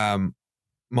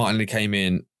 Martinelli came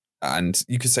in, and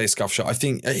you could say a scuff shot. I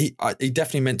think he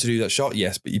definitely meant to do that shot,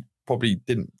 yes, but he probably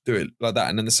didn't do it like that.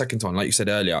 And then the second time, like you said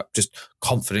earlier, just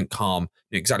confident, calm,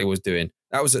 knew exactly what he was doing.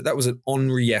 That was an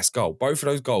Henry-esque goal. Both of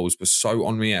those goals were so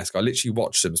Henry-esque. I literally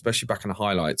watched them, especially back in the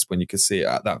highlights when you could see it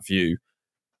at that view.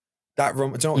 Do you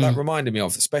know what that reminded me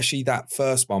of? Especially that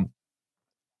first one,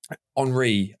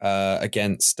 Henry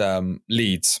against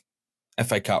Leeds,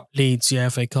 FA Cup. Leeds, yeah,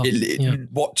 FA Cup.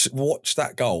 Watch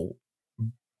that goal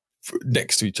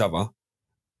next to each other,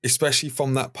 especially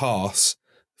from that pass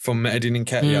from Edin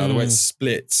Nketiah, the way it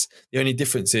splits. The only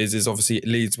difference is obviously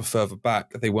Leeds were further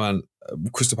back. They weren't.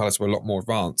 Crystal Palace were a lot more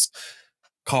advanced.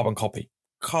 Carbon copy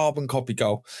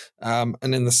goal. And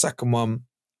then the second one,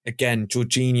 again,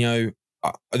 Jorginho.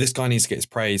 This guy needs to get his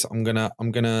praise. I'm gonna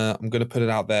put it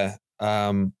out there.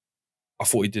 I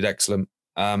thought he did excellent.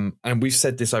 And we've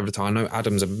said this over the time. I know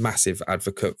Adam's a massive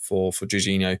advocate for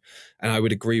Jorginho, and I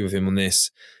would agree with him on this.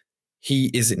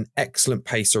 He is an excellent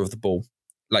pacer of the ball.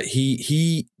 Like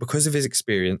he because of his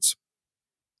experience,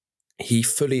 he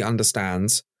fully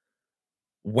understands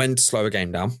when to slow a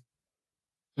game down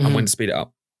and when to speed it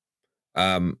up.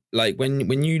 Like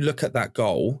when you look at that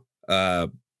goal to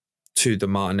the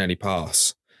Martinelli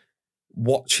pass,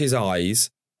 watch his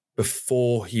eyes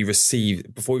before he receives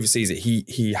it.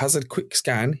 He has a quick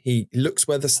scan. He looks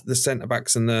where the centre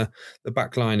backs and the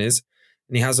back line is,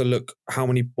 and he has a look how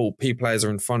many P players are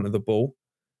in front of the ball.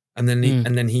 And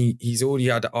then he's already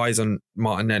had eyes on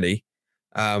Martinelli,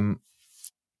 and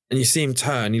you see him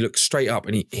turn. He looks straight up,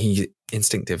 and he's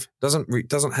instinctive.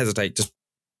 Doesn't hesitate. Just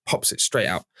pops it straight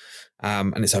out,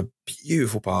 and it's a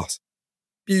beautiful pass,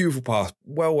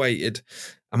 well weighted.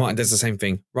 And Martin does the same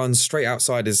thing. Runs straight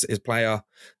outside his player,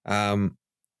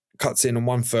 cuts in on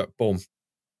 1 foot, boom,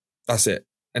 that's it,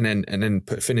 and then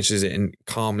finishes it in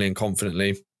calmly and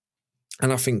confidently.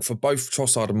 And I think for both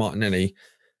Trossard and Martinelli,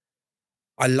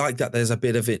 I like that there's a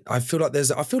bit of it. I feel like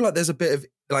there's a bit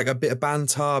of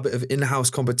banter, a bit of in-house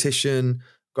competition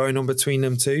going on between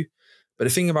them two. But the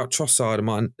thing about Trossard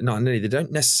and Martinelli, they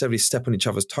don't necessarily step on each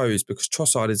other's toes because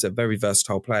Trossard is a very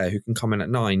versatile player who can come in at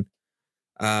 9.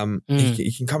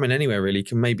 He can come in anywhere, really. He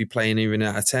can maybe play in even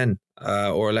at a 10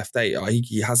 or a left 8.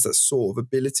 He has that sort of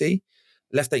ability.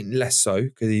 Left 8 less so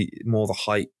because he more the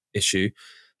height issue.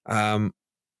 But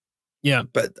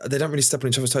they don't really step on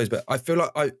each other's toes. But I feel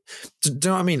like do you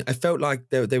know what I mean? I felt like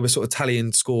they were sort of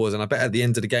tallying scores, and I bet at the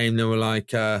end of the game they were like,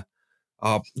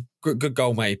 good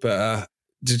goal, mate, but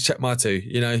just check my 2,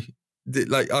 you know?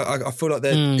 Like I feel like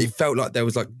it felt like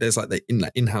there's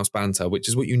the in-house banter, which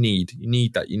is what you need. You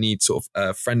need that. You need sort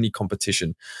of friendly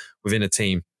competition within a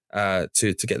team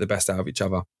to get the best out of each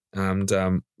other. And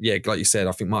like you said,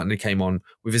 I think Martinelli came on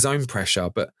with his own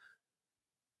pressure, but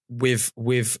with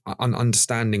an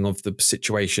understanding of the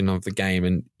situation of the game,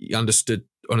 and he understood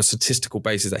on a statistical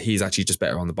basis that he's actually just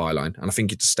better on the byline. And I think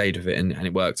he just stayed with it, and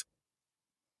it worked.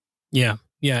 Yeah.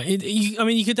 Yeah,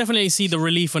 you could definitely see the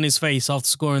relief on his face after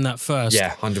scoring that first.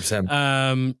 Yeah,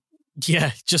 100%.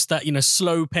 Just that,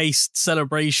 slow-paced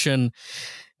celebration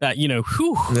that,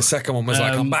 whew. And the second one was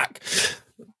like, I'm back.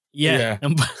 Yeah,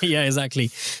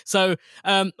 exactly. So,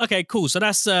 okay, cool. So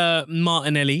that's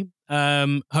Martinelli,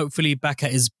 hopefully back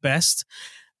at his best.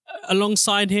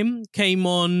 Alongside him came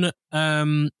on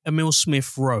Emil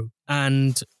Smith-Rowe.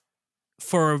 And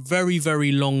for a very,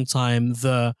 very long time,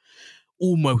 the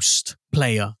almost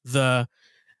player, the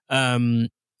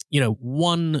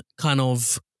one kind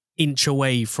of inch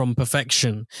away from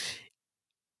perfection.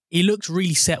 He looked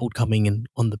really settled coming in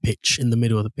on the pitch, in the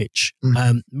middle of the pitch.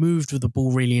 Moved with the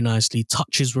ball really nicely.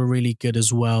 Touches were really good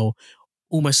as well.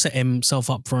 Almost set himself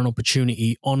up for an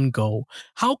opportunity on goal.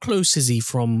 How close is he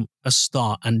from a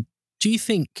start? And do you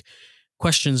think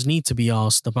questions need to be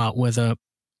asked about whether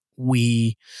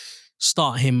we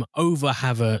start him over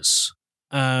Havertz?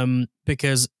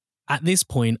 Because at this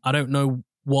point, I don't know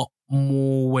what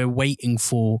more we're waiting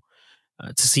for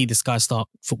to see this guy start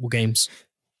football games.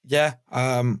 Yeah.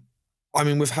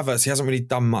 With Havertz, he hasn't really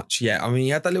done much yet. He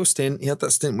had that little stint. He had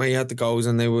that stint where he had the goals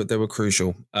and they were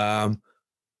crucial.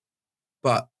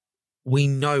 But we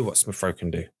know what Smith-Rowe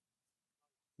can do.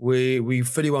 We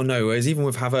fully well know. Whereas even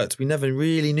with Havertz, we never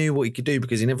really knew what he could do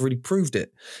because he never really proved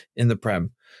it in the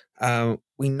Prem.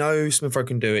 We know Smith-Rowe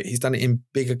can do it. He's done it in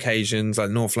big occasions like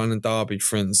North London Derby,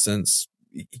 for instance.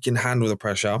 He can handle the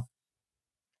pressure.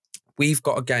 We've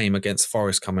got a game against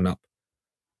Forest coming up.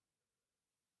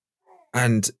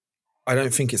 And I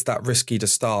don't think it's that risky to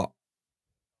start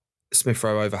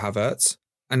Smith-Rowe over Havertz.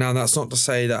 And now that's not to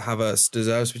say that Havertz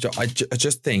deserves to. I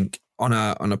just think on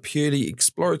a purely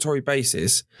exploratory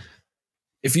basis,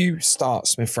 if you start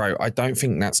Smith-Rowe, I don't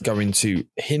think that's going to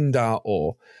hinder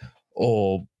or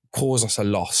cause us a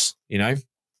loss,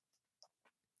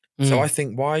 So I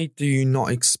think, why do you not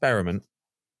experiment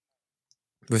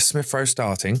with Smith-Rowe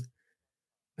starting and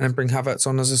then bring Havertz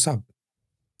on as a sub?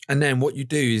 And then what you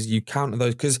do is you counter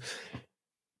those, because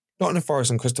Nottingham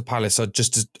Forest and Crystal Palace are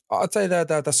I'd say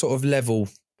they're sort of level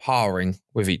paring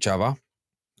with each other.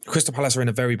 Crystal Palace are in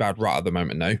a very bad rut at the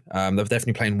moment, though. They're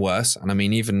definitely playing worse. And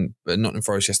even Nottingham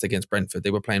Forest yesterday against Brentford,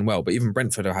 they were playing well. But even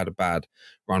Brentford have had a bad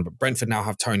run. But Brentford now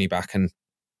have Tony back, and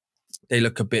they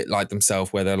look a bit like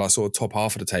themselves, where they're like sort of top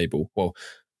half of the table. Well,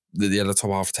 the other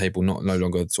top half of the table, no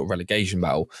longer sort of relegation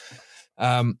battle.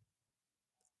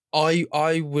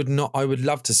 I would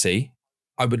love to see,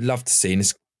 and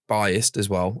it's biased as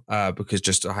well, because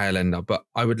just a higher lender, but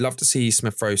I would love to see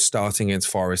Smith-Rowe starting against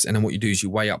Forest, and then what you do is you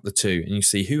weigh up the two and you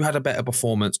see who had a better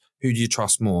performance, who do you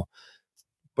trust more.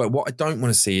 But what I don't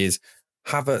want to see is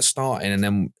Havertz starting and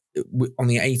then on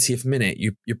the 80th minute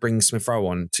you bring Smith-Rowe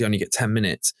on to only get 10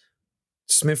 minutes.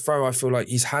 Smith-Rowe, I feel like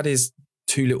he's had his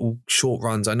 2 little short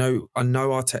runs. I know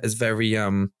Arteta's very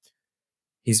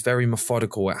he's very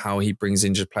methodical at how he brings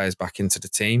injured players back into the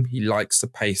team. He likes to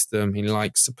pace them. He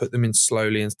likes to put them in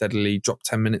slowly and steadily, drop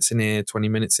 10 minutes in here, 20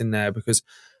 minutes in there, because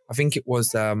I think it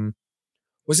was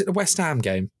it the West Ham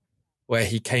game where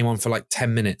he came on for like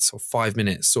 10 minutes or 5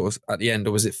 minutes sort of at the end,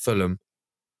 or was it Fulham?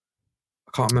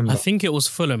 I can't remember. I think it was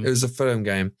Fulham. It was a Fulham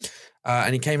game.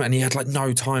 And he came out and he had like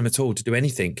no time at all to do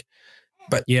anything.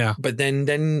 But yeah. But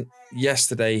then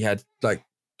yesterday he had like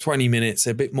 20 minutes,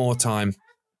 a bit more time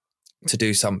to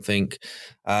do something.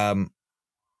 And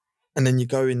then you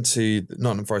go into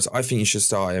Nottingham Forest. I think you should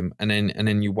start him, and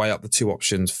then you weigh up the 2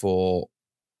 options for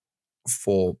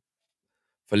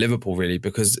Liverpool, really,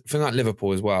 because the thing like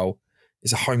Liverpool as well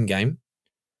is a home game.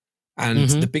 And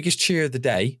the biggest cheer of the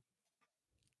day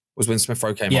was when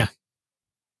Smith-Rowe came on.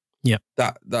 Yeah.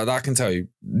 That I can tell you.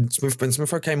 When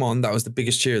Smith-Rowe came on, that was the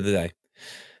biggest cheer of the day.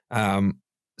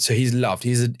 So he's loved.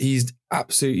 He's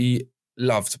absolutely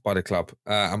loved by the club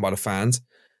and by the fans.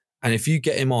 And if you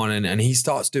get him on and he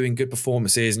starts doing good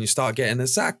performances and you start getting the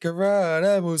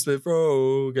Sakura, Emil Smith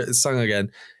Rowe, get sung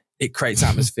again, it creates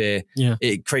atmosphere. Yeah.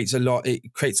 It creates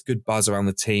it creates good buzz around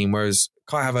the team. Whereas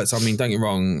Kai Havertz, I mean, don't get me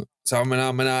wrong. So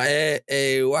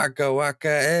waka,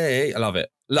 waka, I love it,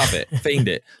 fiend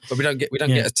it. But we don't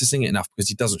get to sing it enough because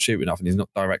he doesn't shoot enough and he's not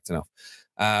direct enough.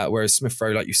 Whereas Smith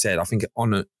Rowe, like you said, I think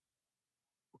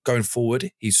going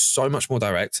forward, he's so much more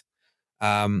direct.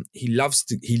 He loves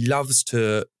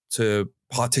to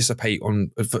participate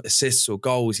on assists or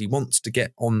goals. He wants to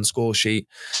get on the score sheet.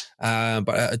 But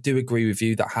I do agree with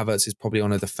you that Havertz is probably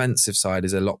on a defensive side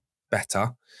is a lot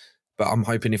better. But I'm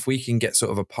hoping if we can get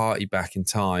sort of a party back in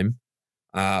time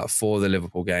for the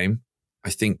Liverpool game, I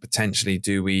think potentially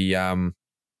do we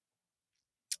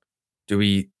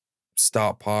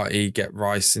start party, get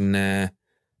Rice in there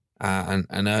and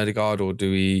Ødegaard, or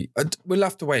do we? We'll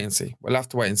have to wait and see.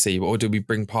 Or do we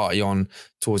bring Party on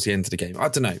towards the end of the game? I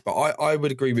don't know. But I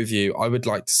would agree with you. I would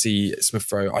like to see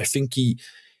Smith Rowe. I think he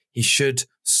should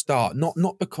start.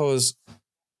 Not because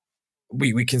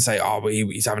we can say,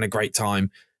 he's having a great time,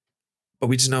 but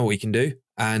we just know what he can do.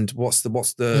 And what's the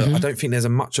I don't think there's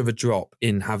much of a drop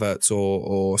in Havertz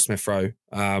or Smith Rowe,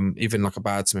 even like a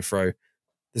bad Smith Rowe.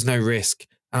 There's no risk.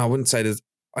 And I wouldn't say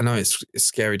I know it's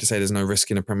scary to say there's no risk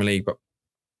in the Premier League, but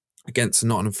against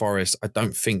Nottingham Forest, I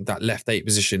don't think that left 8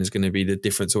 position is going to be the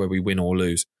difference where we win or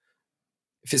lose.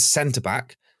 If it's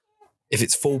centre-back, if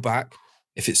it's full-back,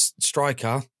 if it's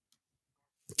striker,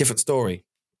 different story.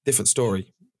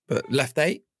 But left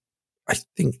 8, I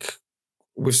think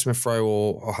with Smith Rowe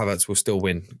or Havertz will still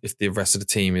win if the rest of the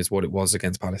team is what it was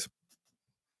against Palace.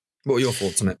 What are your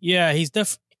thoughts on it? Yeah, he's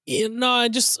of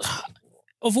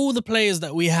all the players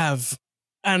that we have,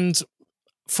 and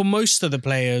for most of the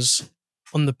players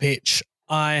on the pitch,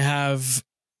 I have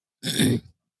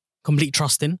complete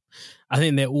trust in. I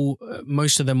think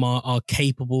most of them are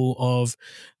capable of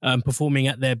performing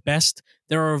at their best.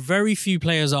 There are very few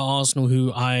players at Arsenal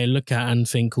who I look at and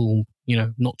think,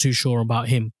 not too sure about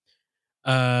him.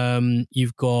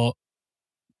 You've got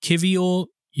Kivior,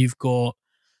 you've got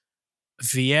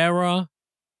Vieira.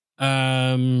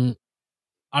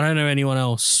 I don't know anyone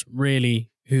else really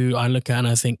who I look at and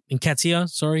I think Nketiah,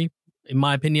 sorry, in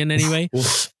my opinion anyway.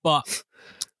 But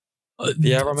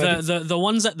the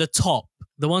ones at the top,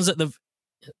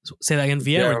 say that again,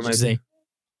 Vieira, did you say?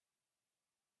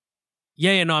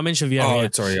 Yeah, no, I mentioned Vieira. Oh,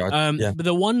 sorry. But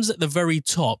the ones at the very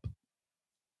top,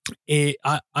 I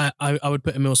would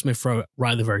put Emil Smith Rowe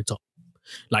right at the very top,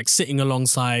 like sitting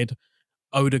alongside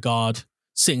Ødegaard,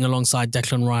 sitting alongside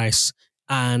Declan Rice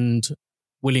and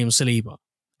William Saliba.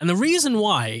 And the reason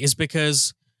why is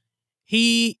because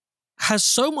he has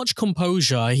so much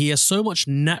composure, he has so much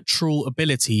natural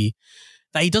ability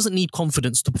that he doesn't need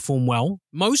confidence to perform well.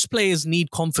 Most players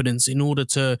need confidence in order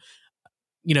to,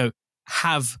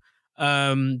 have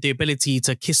the ability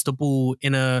to kiss the ball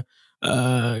in a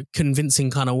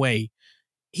convincing kind of way.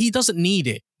 He doesn't need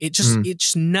it. It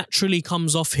just naturally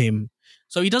comes off him.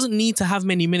 So he doesn't need to have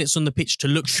many minutes on the pitch to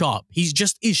look sharp. He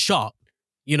just is sharp.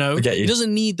 He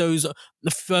doesn't need the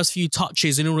first few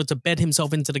touches in order to bed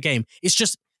himself into the game. It's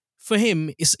just, for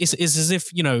him, it's as if,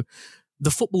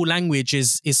 the football language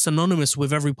is synonymous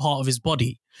with every part of his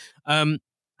body. And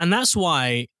that's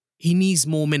why he needs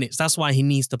more minutes. That's why he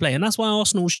needs to play. And that's why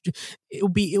Arsenal, it'll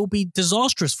be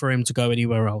disastrous for him to go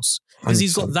anywhere else because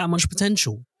he's got that much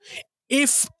potential.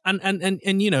 This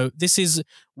is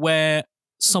where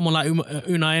someone like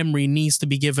Unai Emery needs to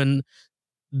be given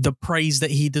the praise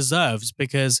that he deserves,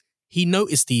 because he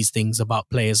noticed these things about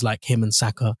players like him and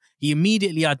Saka. He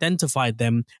immediately identified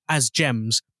them as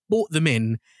gems, brought them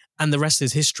in, and the rest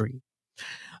is history.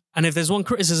 And if there's one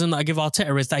criticism that I give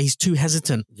Arteta is that he's too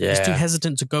hesitant. Yeah. He's too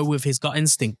hesitant to go with his gut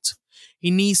instinct.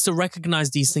 He needs to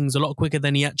recognize these things a lot quicker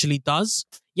than he actually does.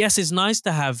 Yes, it's nice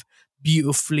to have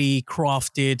beautifully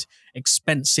crafted,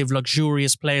 expensive,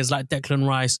 luxurious players like Declan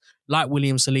Rice, like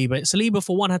William Saliba. Saliba,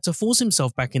 for one, had to force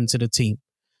himself back into the team.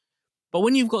 But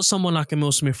when you've got someone like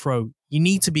Emil Smith Rowe, you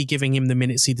need to be giving him the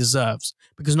minutes he deserves,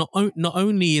 because not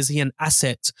only is he an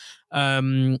asset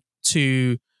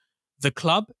to the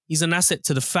club, he's an asset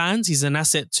to the fans, he's an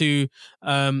asset to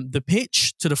the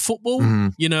pitch, to the football,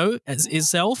 as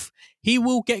itself. He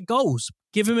will get goals.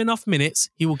 Give him enough minutes,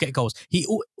 he will get goals. He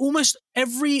almost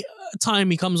every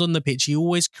time he comes on the pitch, he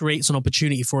always creates an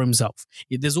opportunity for himself.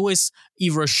 There's always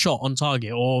either a shot on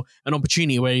target or an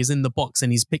opportunity where he's in the box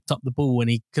and he's picked up the ball and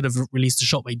he could have released a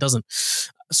shot, but he doesn't.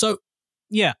 So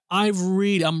yeah,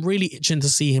 I'm really itching to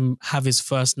see him have his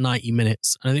first 90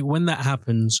 minutes. And I think when that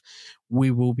happens,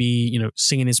 we will be,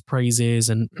 singing his praises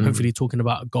and hopefully talking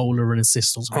about a goal or an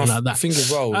assist or something like that. I think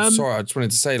as well, sorry, I just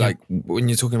wanted to say, when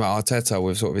you're talking about Arteta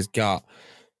with sort of his gut,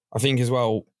 I think as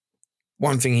well,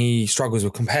 one thing he struggles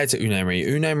with compared to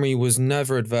Unai Emery was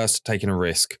never adverse to taking a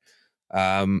risk.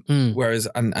 Whereas,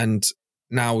 and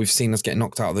now we've seen us get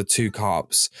knocked out of the 2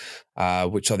 cups,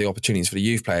 which are the opportunities for the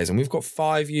youth players. And we've got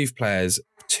 5 youth players,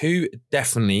 2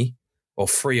 definitely, or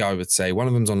 3, I would say. One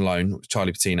of them's on loan,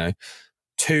 Charlie Patino.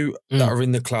 2 that are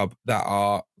in the club that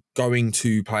are going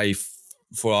to play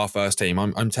for our first team.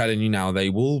 I'm telling you now, they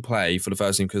will play for the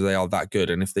first team because they are that good.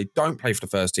 And if they don't play for the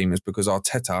first team, it's because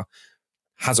Arteta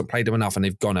hasn't played them enough and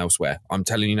they've gone elsewhere. I'm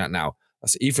telling you that now.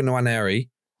 That's Ethan Nwaneri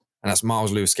and that's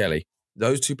Miles Lewis-Skelly.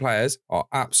 Those 2 players are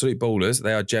absolute ballers.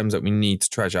 They are gems that we need to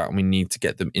treasure and we need to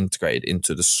get them integrated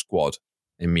into the squad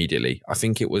immediately. I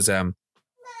think it was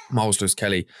Miles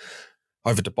Lewis-Skelly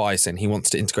over Dubai saying he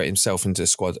wants to integrate himself into the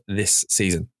squad this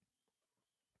season.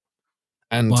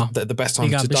 And the best time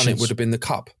to done it would have been the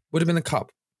cup.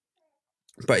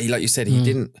 But he, like you said, he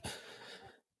didn't.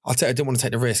 I didn't want to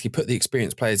take the risk. He put the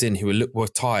experienced players in who were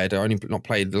tired, or only not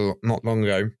played not long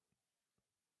ago.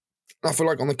 I feel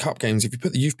like on the cup games, if you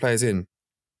put the youth players in,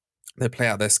 they play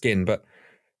out their skin. But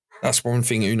that's one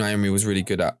thing Unai Emery was really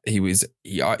good at. He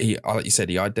like you said,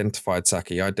 he identified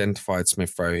Saka, he identified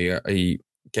Smith Rowe, he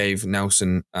gave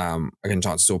Nelson again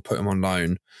chances or put him on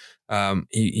loan.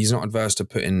 He's not adverse to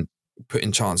putting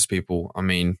chances people. I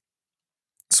mean,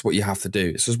 it's what you have to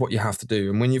do. This is what you have to do.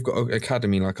 And when you've got an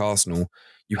academy like Arsenal,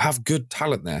 you have good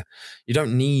talent there. You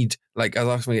don't need, like as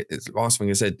last thing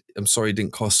I said, I'm sorry it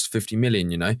didn't cost 50 million,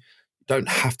 You don't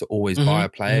have to always buy a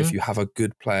player if you have a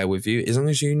good player with you, as long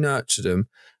as you nurture them.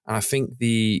 And I think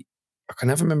I can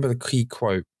never remember the key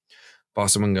quote by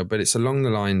Arsene Wenger, but it's along the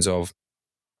lines of,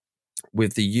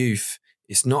 with the youth,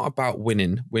 it's not about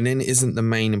winning. Winning isn't the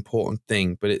main important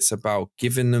thing, but it's about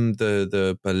giving them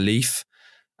the belief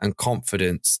and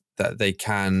confidence that they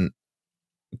can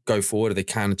go forward, they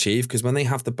can achieve. Because when they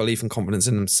have the belief and confidence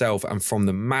in themselves and from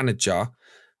the manager,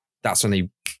 that's when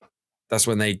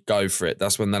they go for it.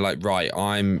 That's when they're like, right,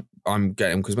 I'm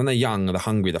getting, because when they're young, they're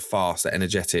hungry, they're fast, they're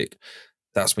energetic.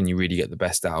 That's when you really get the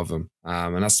best out of them.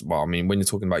 And that's, when you're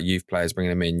talking about youth players, bringing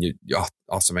them in,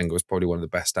 Arsene Wenger was probably one of the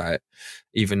best at it.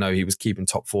 Even though he was keeping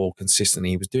top 4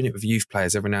 consistently, he was doing it with youth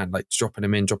players every now and then, like dropping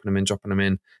them in,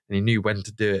 and he knew when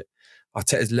to do it.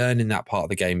 Arteta's learning that part of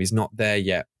the game. He's not there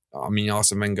yet. I mean,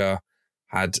 Arsene Wenger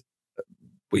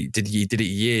he did it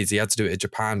years. He had to do it in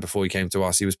Japan before he came to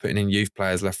us. He was putting in youth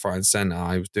players left, right and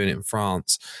centre. He was doing it in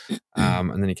France.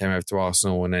 And then he came over to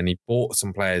Arsenal and then he bought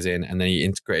some players in and then he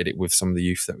integrated it with some of the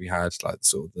youth that we had, like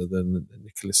sort of the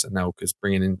Nicholas Anelkas,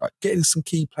 bringing in, like getting some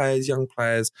key players, young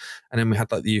players. And then we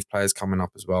had like the youth players coming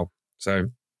up as well. So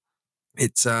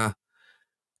it's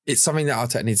something that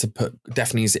Arteta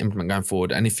definitely needs to implement going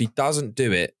forward. And if he doesn't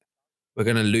do it, we're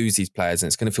going to lose these players and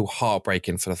it's going to feel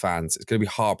heartbreaking for the fans. It's going to be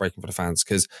heartbreaking for the fans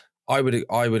because I would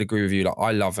agree with you. Like,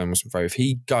 I love Emerson Rowe. If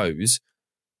he goes,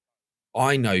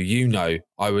 I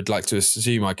would like to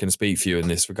assume I can speak for you in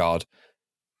this regard.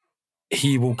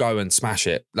 He will go and smash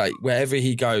it. Like wherever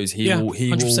he goes, he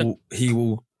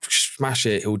will smash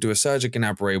it. He'll do a Sergio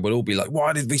Gnabry. We'll all be like,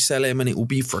 why did we sell him? And it will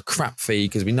be for a crap fee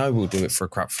because we know we'll do it for a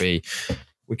crap fee.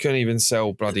 We couldn't even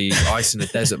sell bloody ice in the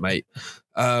desert, mate.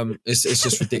 It's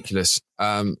just ridiculous.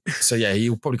 So yeah,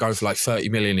 he'll probably go for like 30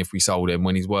 million if we sold him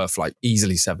when he's worth like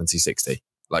easily 70, 60.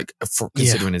 Like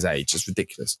considering his age, it's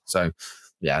ridiculous. So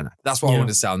yeah, that's what I wanted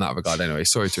to say on that regard anyway.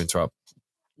 Sorry to interrupt.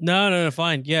 No,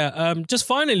 fine. Yeah. Just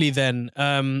finally then,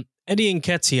 Eddie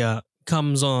Nketiah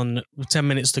comes on with 10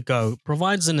 minutes to go,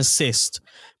 provides an assist.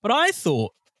 But I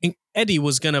thought Eddie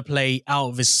was going to play out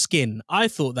of his skin. I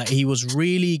thought that he was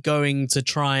really going to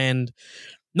try and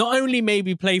not only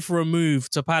maybe play for a move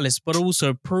to Palace, but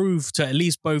also prove to at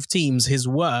least both teams his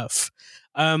worth.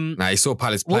 He saw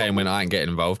Palace play and went, I ain't getting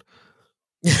involved.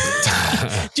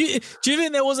 Do you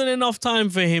think there wasn't enough time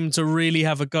for him to really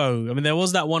have a go? I mean, there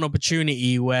was that one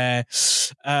opportunity where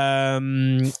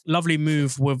lovely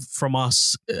move from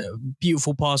us,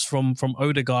 beautiful pass from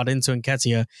Odegaard into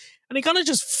Nketiah, and he kind of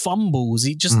just fumbles.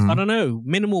 He just, I don't know,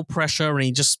 minimal pressure, and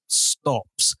he just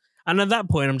stops. And at that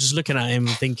point, I'm just looking at him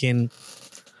thinking,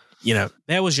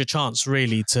 there was your chance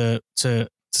really to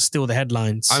steal the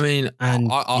headlines. I mean,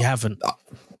 and you haven't.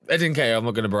 Eddie Nketiah, I'm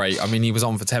not going to berate. I mean, he was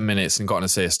on for 10 minutes and got an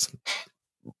assist.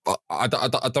 I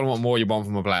don't know what more you want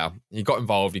from a player. He got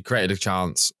involved. He created a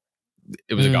chance.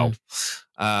 It was a goal.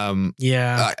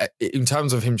 In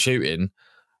terms of him shooting,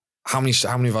 how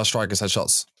many of our strikers had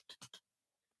shots?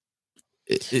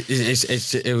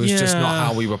 it was just not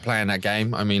how we were playing that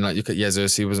game. I mean, like, look at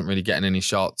Jesus, he wasn't really getting any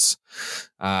shots.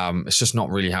 It's just not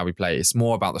really how we play. It's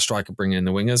more about the striker bringing in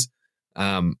the wingers.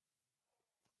 I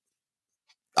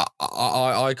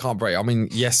can't break. I mean,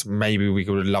 yes, maybe we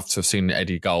would have loved to have seen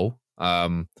Eddie goal,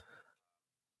 but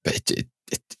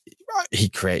he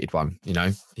created one. You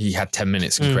know, he had 10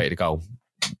 minutes and created a goal.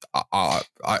 I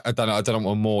don't know. I don't know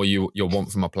what more you'll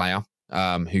want from a player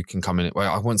who can come in.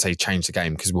 Well, I wouldn't say change the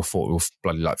game because we were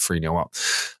bloody like 3-0 up.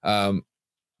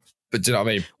 But do you know what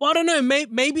I mean? Well, I don't know.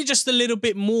 Maybe just a little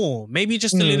bit more. Maybe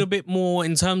just a little bit more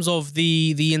in terms of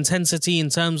the intensity, in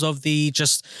terms of the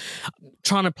just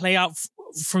trying to play out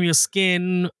from your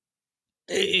skin.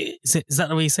 Is that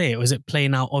the way you say it? Or is it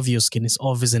playing out of your skin? It's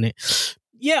of, isn't it?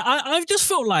 Yeah, I've just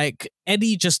felt like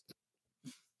Eddie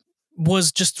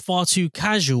was just far too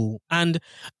casual, and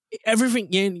everything,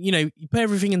 you know, you put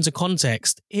everything into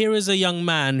context. Here is a young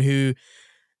man who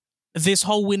this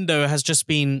whole window has just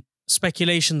been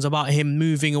speculations about him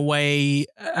moving away.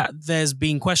 There's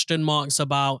been question marks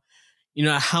about, you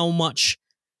know, how much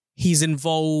he's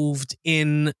involved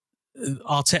in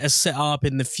Arteta's setup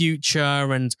in the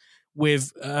future, and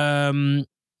with the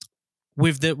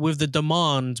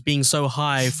demand being so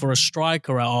high for a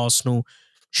striker at Arsenal,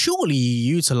 surely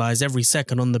you utilize every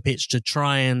second on the pitch to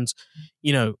try and,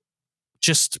 you know,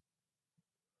 just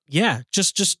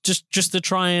to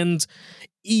try and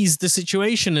ease the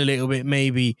situation a little bit,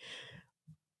 maybe.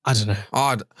 I don't know.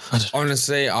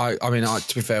 Honestly, I mean,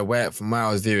 to be fair, from where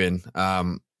I was viewing,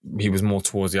 he was more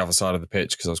towards the other side of the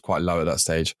pitch because I was quite low at that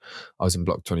stage. I was in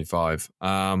block 25.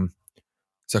 So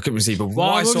I couldn't really see. But what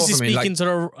I saw from him, I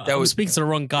was speaking to the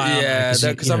wrong guy. Yeah,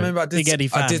 because I remember I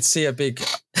did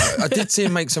see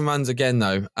him make some runs again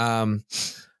though, and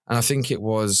I think it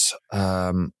was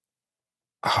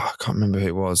I can't remember who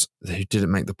it was who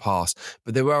didn't make the pass,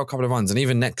 but there were a couple of runs, and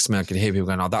even next to me I could hear people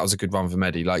going, "Oh, that was a good run from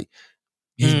Eddie." Like,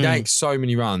 he makes so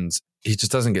many runs, he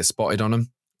just doesn't get spotted on them.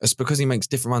 It's because he makes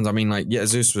different runs. I mean, like,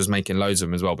 Jesus was making loads of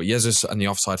them as well, but Jesus and the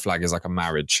offside flag is like a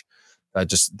marriage. They're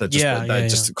just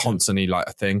constantly like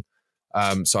a thing.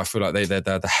 So I feel like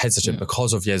they're hesitant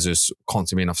because of Jesus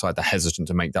constantly being offside. They're hesitant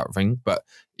to make that ring. But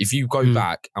if you go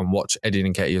back and watch Eddie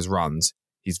Nketiah's runs,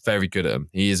 he's very good at them.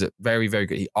 He is very, very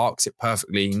good. He arcs it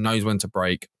perfectly. He knows when to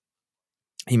break.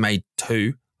 He made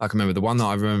 2. I can remember the one that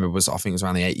I remember was, I think it was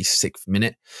around the 86th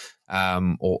minute,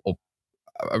 or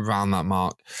around that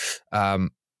mark.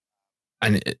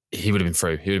 And he would have been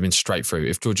through. He would have been straight through.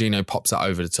 If Jorginho pops that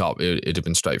over the top, it'd have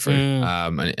been straight through.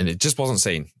 And it just wasn't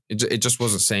seen. It just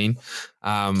wasn't seen.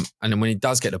 And then when he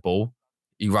does get the ball,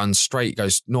 he runs straight,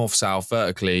 goes north-south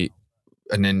vertically,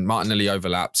 and then Martinelli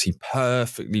overlaps. He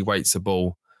perfectly weights the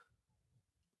ball.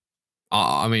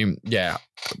 I mean, yeah,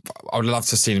 I would love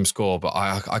to see him score, but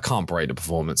I can't berate the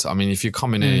performance. I mean, if you're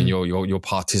coming in and you're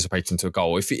participating to a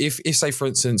goal, if say, for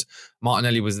instance,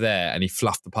 Martinelli was there and he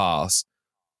fluffed the pass,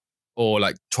 or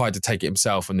like tried to take it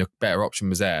himself and the better option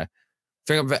was there.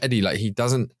 Think about Eddie, like, he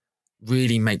doesn't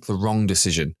really make the wrong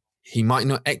decision. He might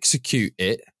not execute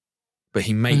it, but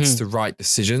he makes the right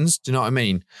decisions. Do you know what I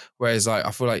mean? Whereas, like,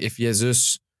 I feel like if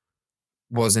Jesus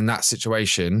was in that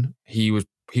situation, he would,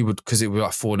 because it was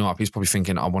like 4-0 up, he's probably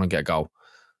thinking, I want to get a goal.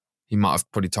 He might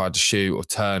have probably tried to shoot or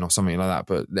turn or something like that.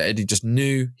 But Eddie just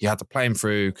knew he had to play him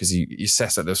through because he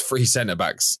assessed that there's 3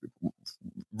 centre-backs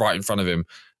right in front of him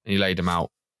and he laid them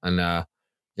out. And it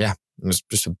was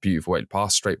just a beautiful way to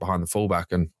pass straight behind the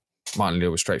fullback, and Martinelli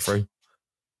was straight through.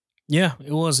 Yeah,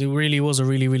 it was. It really was a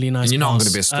really, really nice pass. And you know, I'm going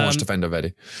to be a staunch defender of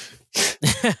Eddie.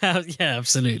 Yeah,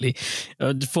 absolutely.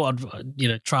 I thought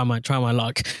I'd, try my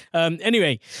luck.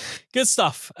 Anyway, good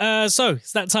stuff. So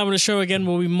it's that time of the show again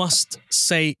where we must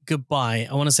say goodbye.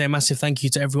 I want to say a massive thank you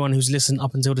to everyone who's listened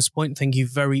up until this point. Thank you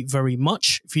very, very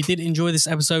much. If you did enjoy this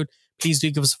episode, please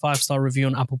do give us a 5-star review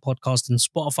on Apple Podcasts and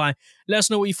Spotify. Let us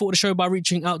know what you thought of the show by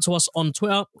reaching out to us on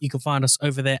Twitter. You can find us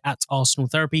over there at Arsenal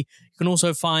Therapy. You can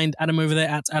also find Adam over there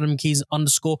at AdamKeys_,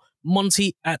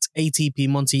 Monty at ATP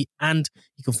Monty, and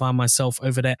you can find myself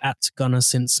over there at Gunner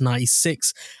since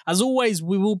 96. As always,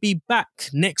 we will be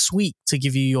back next week to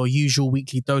give you your usual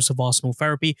weekly dose of Arsenal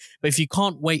Therapy. But if you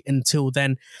can't wait until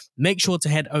then, make sure to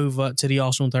head over to the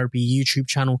Arsenal Therapy YouTube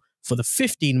channel for the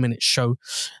 15-minute show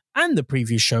and the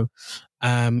previous show.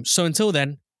 So until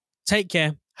then, take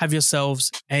care, have yourselves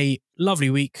a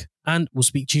lovely week, and we'll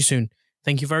speak to you soon.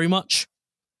 Thank you very much.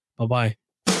 Bye-bye.